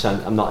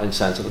I'm not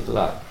insensitive to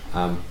that.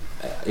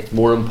 It's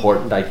more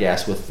important, I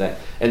guess,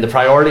 in the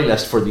priority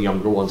list for the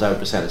younger ones, I would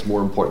be saying it's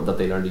more important that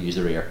they learn to use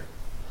their ear.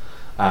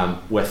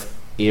 With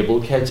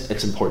able kids,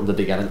 it's important that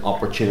they get an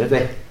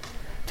opportunity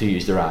to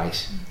use their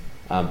eyes,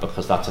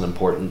 because that's an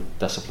important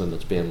discipline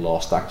that's being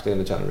lost actually in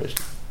the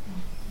generation.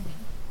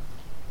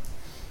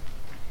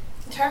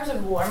 In terms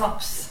of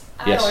warm-ups,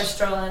 I always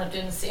struggle and end up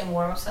doing the same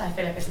warm-ups and I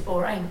feel like it's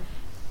boring.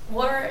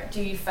 Where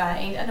do you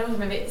find, I know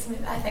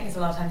I think it's a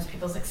lot of times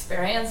people's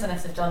experience, and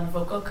if they've done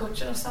vocal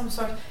coaching of some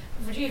sort,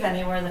 would you have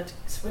anywhere that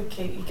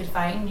you could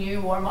find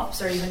new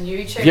warm-ups, or even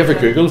YouTube? Have you ever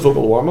Googled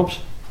vocal warm-ups?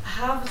 I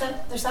have,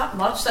 but there's that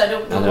much that I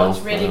don't know what's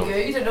really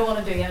good. I don't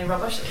want to do any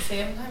rubbish at the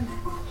same time.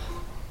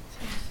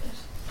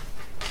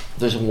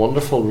 There's a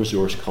wonderful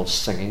resource called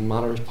Singing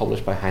Matters,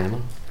 published by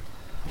Heinemann.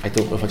 I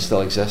don't know if it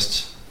still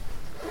exists,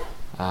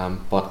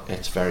 but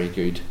it's very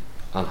good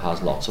and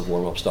has lots of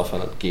warm-up stuff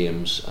in it,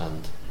 games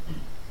and...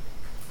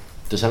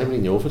 Does anybody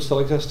know if it still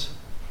exists?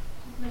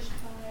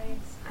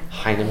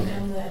 Heinemann.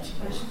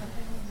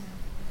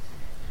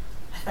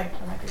 I think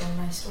there might be one in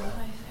my store.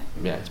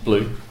 Yeah, it's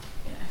blue.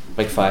 Yeah.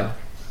 Big 5.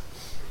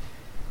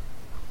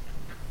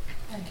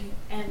 Thank you.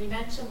 And you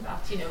mentioned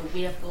that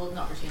we have golden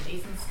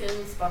opportunities in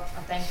schools, but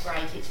I think where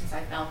I teach in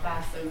South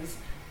Belfast, those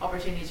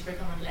opportunities are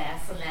becoming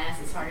less and less.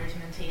 It's harder to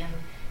maintain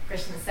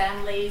Christian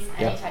assemblies,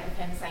 any type of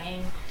hymn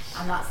singing,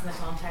 and that's in the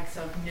context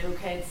of no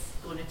kids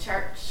going to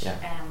church.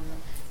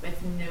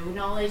 With no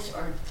knowledge,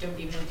 or don't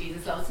even know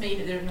Jesus loves me,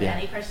 but they don't know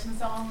any Christian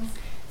songs.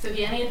 So have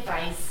you any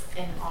advice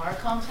in our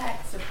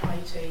context of how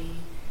to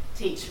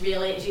teach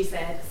really, as you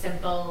said,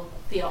 simple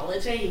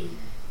theology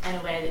in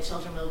a way that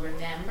children will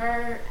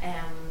remember,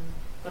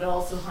 but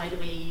also how do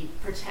we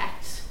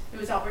protect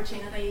those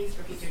opportunities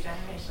for future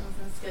generations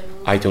in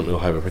schools? I don't know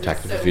how we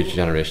protect them for future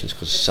generations,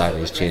 because society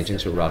is changing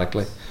so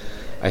radically.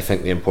 I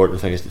think the important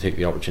thing is to take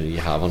the opportunity you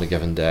have on a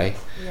given day,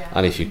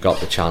 and if you've got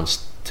the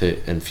chance to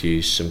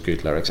infuse some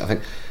good lyrics. I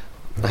think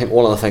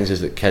one of the things is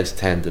that kids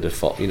tend to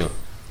default, the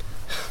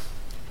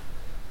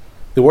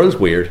world's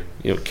weird,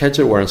 kids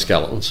are wearing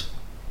skeletons,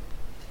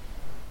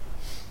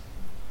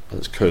 and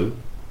it's cool.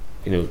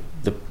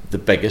 The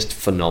biggest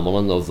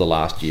phenomenon of the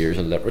last years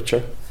in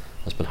literature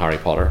has been Harry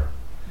Potter.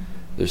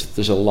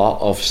 There's a lot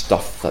of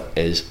stuff that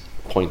is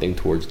pointing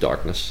towards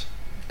darkness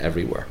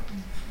everywhere.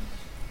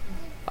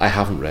 I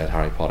haven't read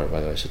Harry Potter, by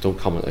the way, so don't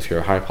comment if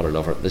you're a Harry Potter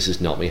lover. This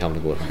is not me having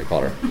to go with Harry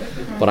Potter.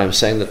 But I'm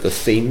saying that the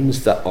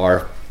themes that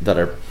are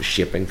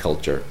shaping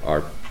culture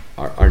are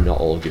not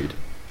all good.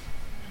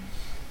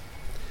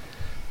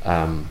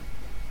 I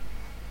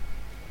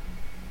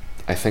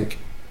think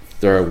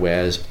there are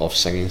ways of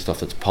singing stuff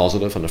that's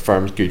positive and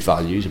affirms good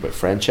values about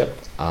friendship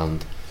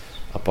and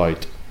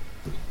about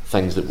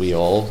things that we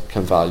all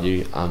can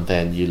value, and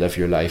then you live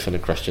your life in a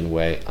Christian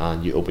way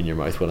and you open your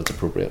mouth when it's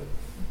appropriate.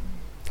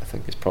 I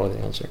think is probably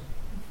the answer.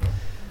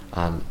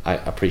 And I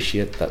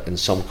appreciate that in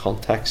some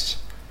contexts.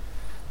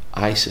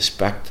 I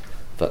suspect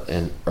that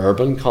in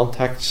urban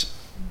contexts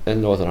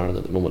in Northern Ireland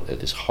at the moment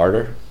it is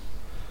harder.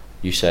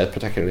 You said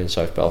particularly in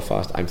South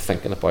Belfast. I'm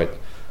thinking about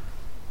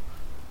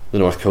the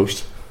North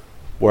Coast,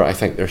 where I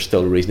think there's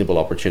still reasonable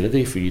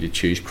opportunity for you to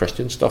choose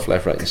Christian stuff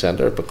left, right and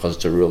centre, because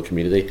it's a rural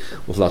community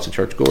with lots of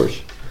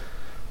churchgoers.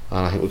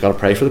 And I think we've got to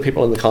pray for the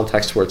people in the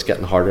context where it's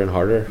getting harder and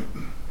harder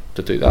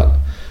to do that.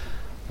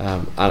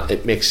 And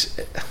it makes,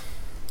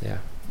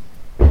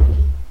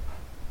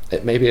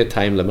 it may be a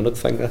time limited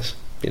thing, this,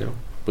 we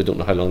don't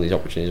know how long these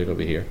opportunities are going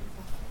to be here.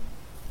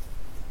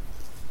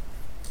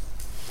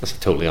 That's a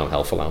totally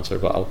unhelpful answer,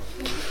 but I'll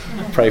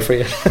pray for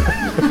you.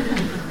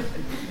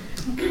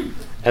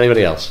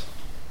 Anybody else?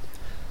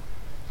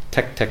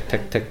 Tick, tick,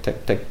 tick, tick,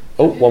 tick, tick.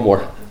 Oh, one more.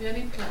 Have you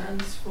any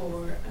plans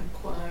for a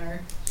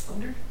choir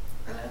under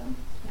 11?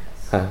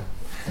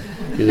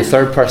 You're the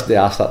third person to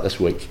ask that this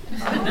week.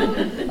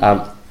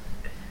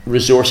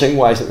 Resourcing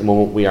wise at the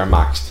moment we are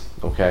maxed,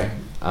 okay?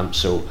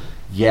 So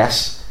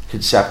yes,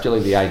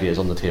 conceptually the idea is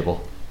on the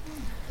table.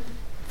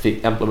 The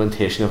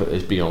implementation of it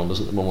is beyond us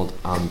at the moment,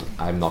 and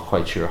I'm not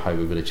quite sure how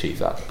we would achieve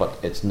that, but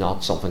it's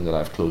not something that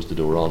I've closed the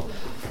door on.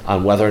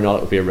 And whether or not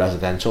it would be a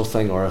residential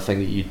thing or a thing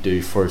that you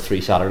do for 3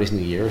 Saturdays in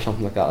a year or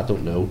something like that, I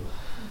don't know.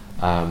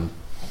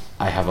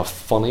 I have a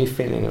funny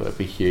feeling it would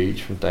be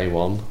huge from day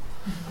one,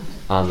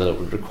 and that it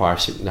would require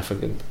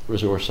significant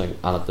resourcing.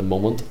 And at the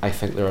moment, I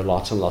think there are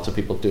lots and lots of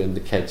people doing the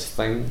kids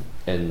thing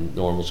in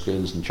normal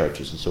schools and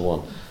churches and so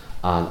on.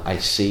 And I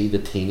see the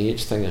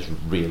teenage thing as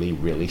really,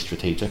 really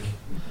strategic.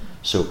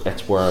 So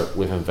it's where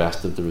we've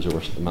invested the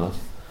resource at the minute.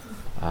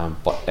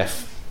 But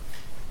if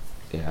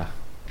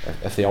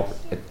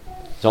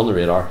it's on the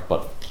radar,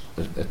 but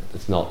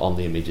it's not on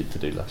the immediate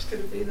to-do list. Could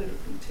it be that it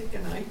would be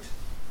taken out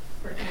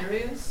for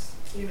areas,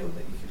 that you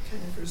could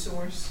kind of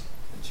resource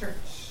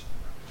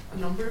a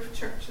number of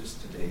churches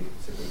to do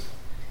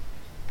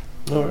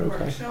sort of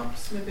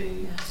workshops,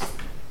 maybe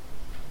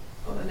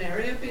on an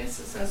area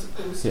basis as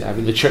opposed to... I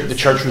mean the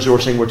church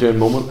resourcing we're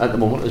doing at the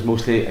moment is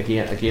mostly,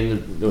 again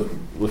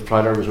we've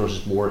applied our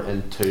resources more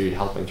into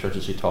helping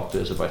churches who talk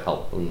to us about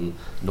helping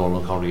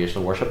normal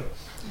congregational worship.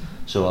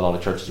 So a lot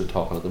of churches are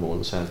talking at the moment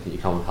and saying, can you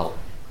come and help?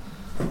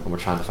 And we're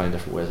trying to find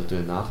different ways of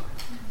doing that.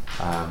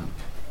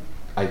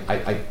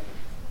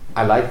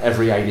 I like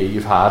every idea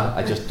you've had,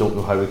 I just don't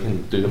know how we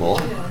can do them all.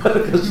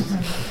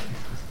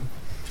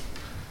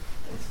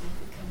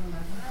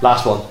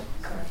 Last one.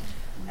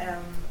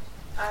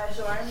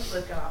 So I'm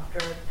looking after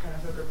kind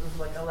of a group of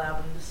like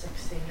 11 to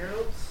 16 year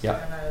olds in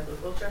a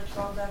local church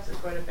context. It's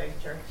quite a big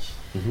church.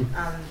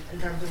 And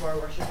in terms of our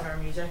worship and our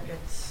music,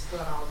 it's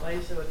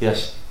Glenalbay, so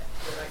it's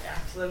they're like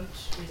excellent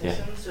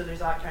musicians, so there's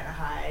that kind of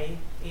high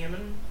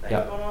aiming thing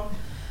going on.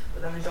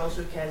 But then there's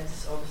also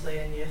kids, obviously,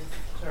 and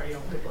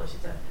young people I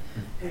should say,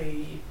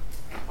 who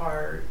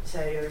are,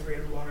 say, either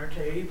grade 1 or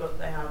 2, but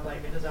they have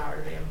like a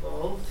desire to be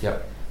involved.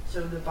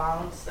 So the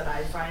balance that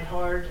I find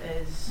hard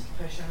is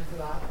pushing for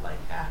that like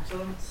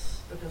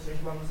excellence, because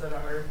there's ones that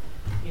are,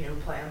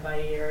 playing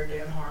by ear,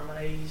 doing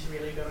harmonies,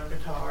 really good on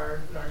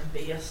guitar, learning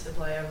bass to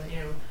play,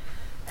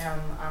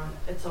 and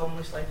it's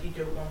almost like you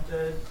don't want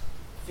to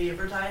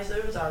favouritize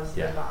those as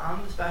the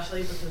band,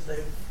 especially because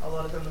a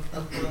lot of them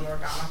have grown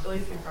organically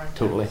through friendships.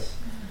 Totally.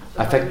 So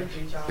I think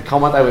the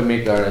comment I would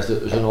make there is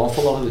that there's an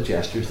awful lot of the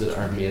gestures that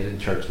are made in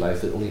church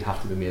life that only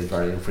have to be made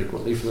very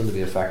infrequently for them to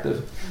be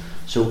effective.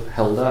 So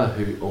Hilda,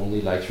 who only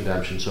likes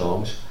redemption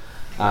songs,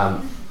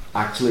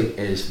 actually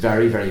is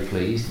very, very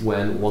pleased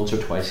when once or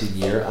twice a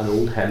year an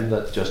old hymn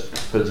that just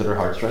pulls at her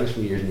heartstrings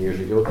from years and years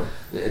ago,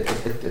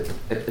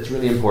 it's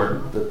really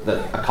important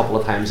that a couple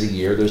of times a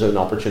year there's an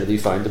opportunity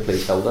found to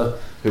please Hilda,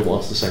 who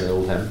wants to sing an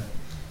old hymn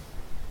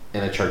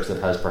in a church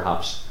that has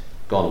perhaps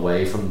gone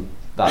away from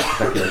that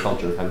particular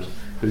culture of hymns.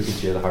 Who can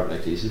cheer the heart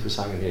like Jesus was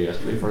singing here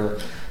yesterday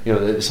for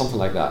it? Something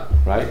like that,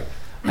 right?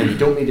 And you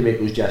don't need to make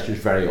those gestures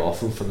very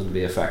often for them to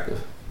be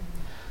effective.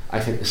 I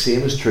think the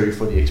same is true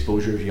for the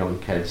exposure of young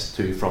kids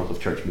to front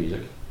of church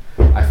music.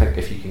 I think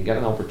if you can get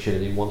an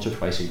opportunity once or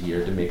twice a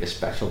year to make a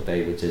special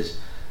day, which is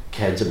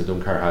Kids and I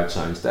Don't Care How It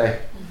Sounds Day,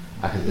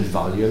 I think there's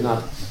value in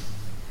that.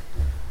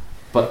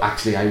 But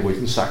actually I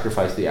wouldn't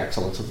sacrifice the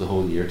excellence of the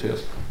whole year to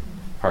it,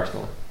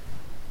 personally.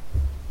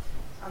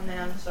 And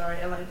then,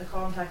 in like the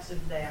context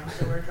of them,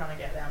 so we're trying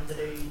to get them to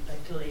do,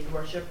 like, to lead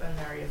worship in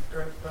their youth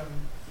group and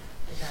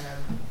to kind of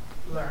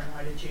learn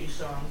how to choose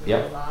songs and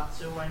all that.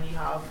 So when you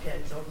have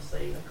kids,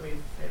 obviously, like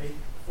we've maybe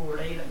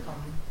 40 that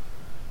come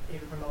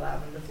even from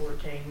 11 to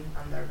 14,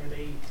 and there's a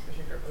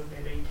group of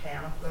maybe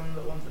 10 of them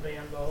that want to be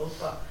involved.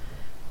 But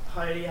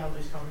how do you have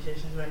those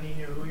conversations when you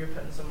know you're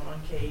putting someone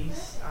on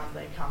keys and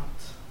they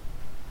can't?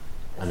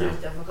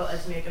 It's difficult.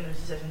 It's making those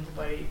decisions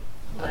about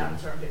letting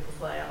certain people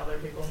play and other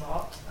people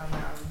not, and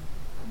then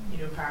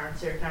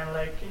parents are kind of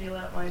like, can you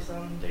let my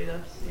son do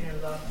this?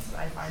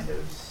 I find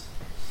those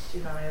too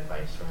many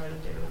advice for how to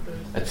deal with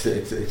those.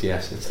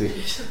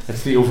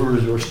 It's the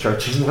over-resourced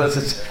church, isn't it?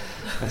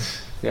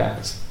 It's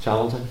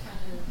challenging.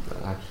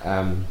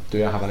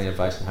 Do I have any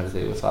advice on how to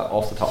deal with that?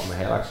 Off the top of my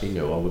head, actually,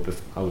 no. I would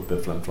be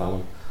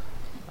flim-flamming,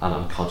 and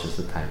I'm conscious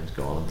that time is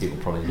gone and people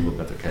probably need to look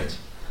at their kids.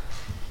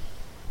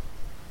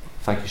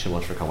 Thank you so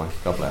much for coming.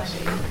 God bless.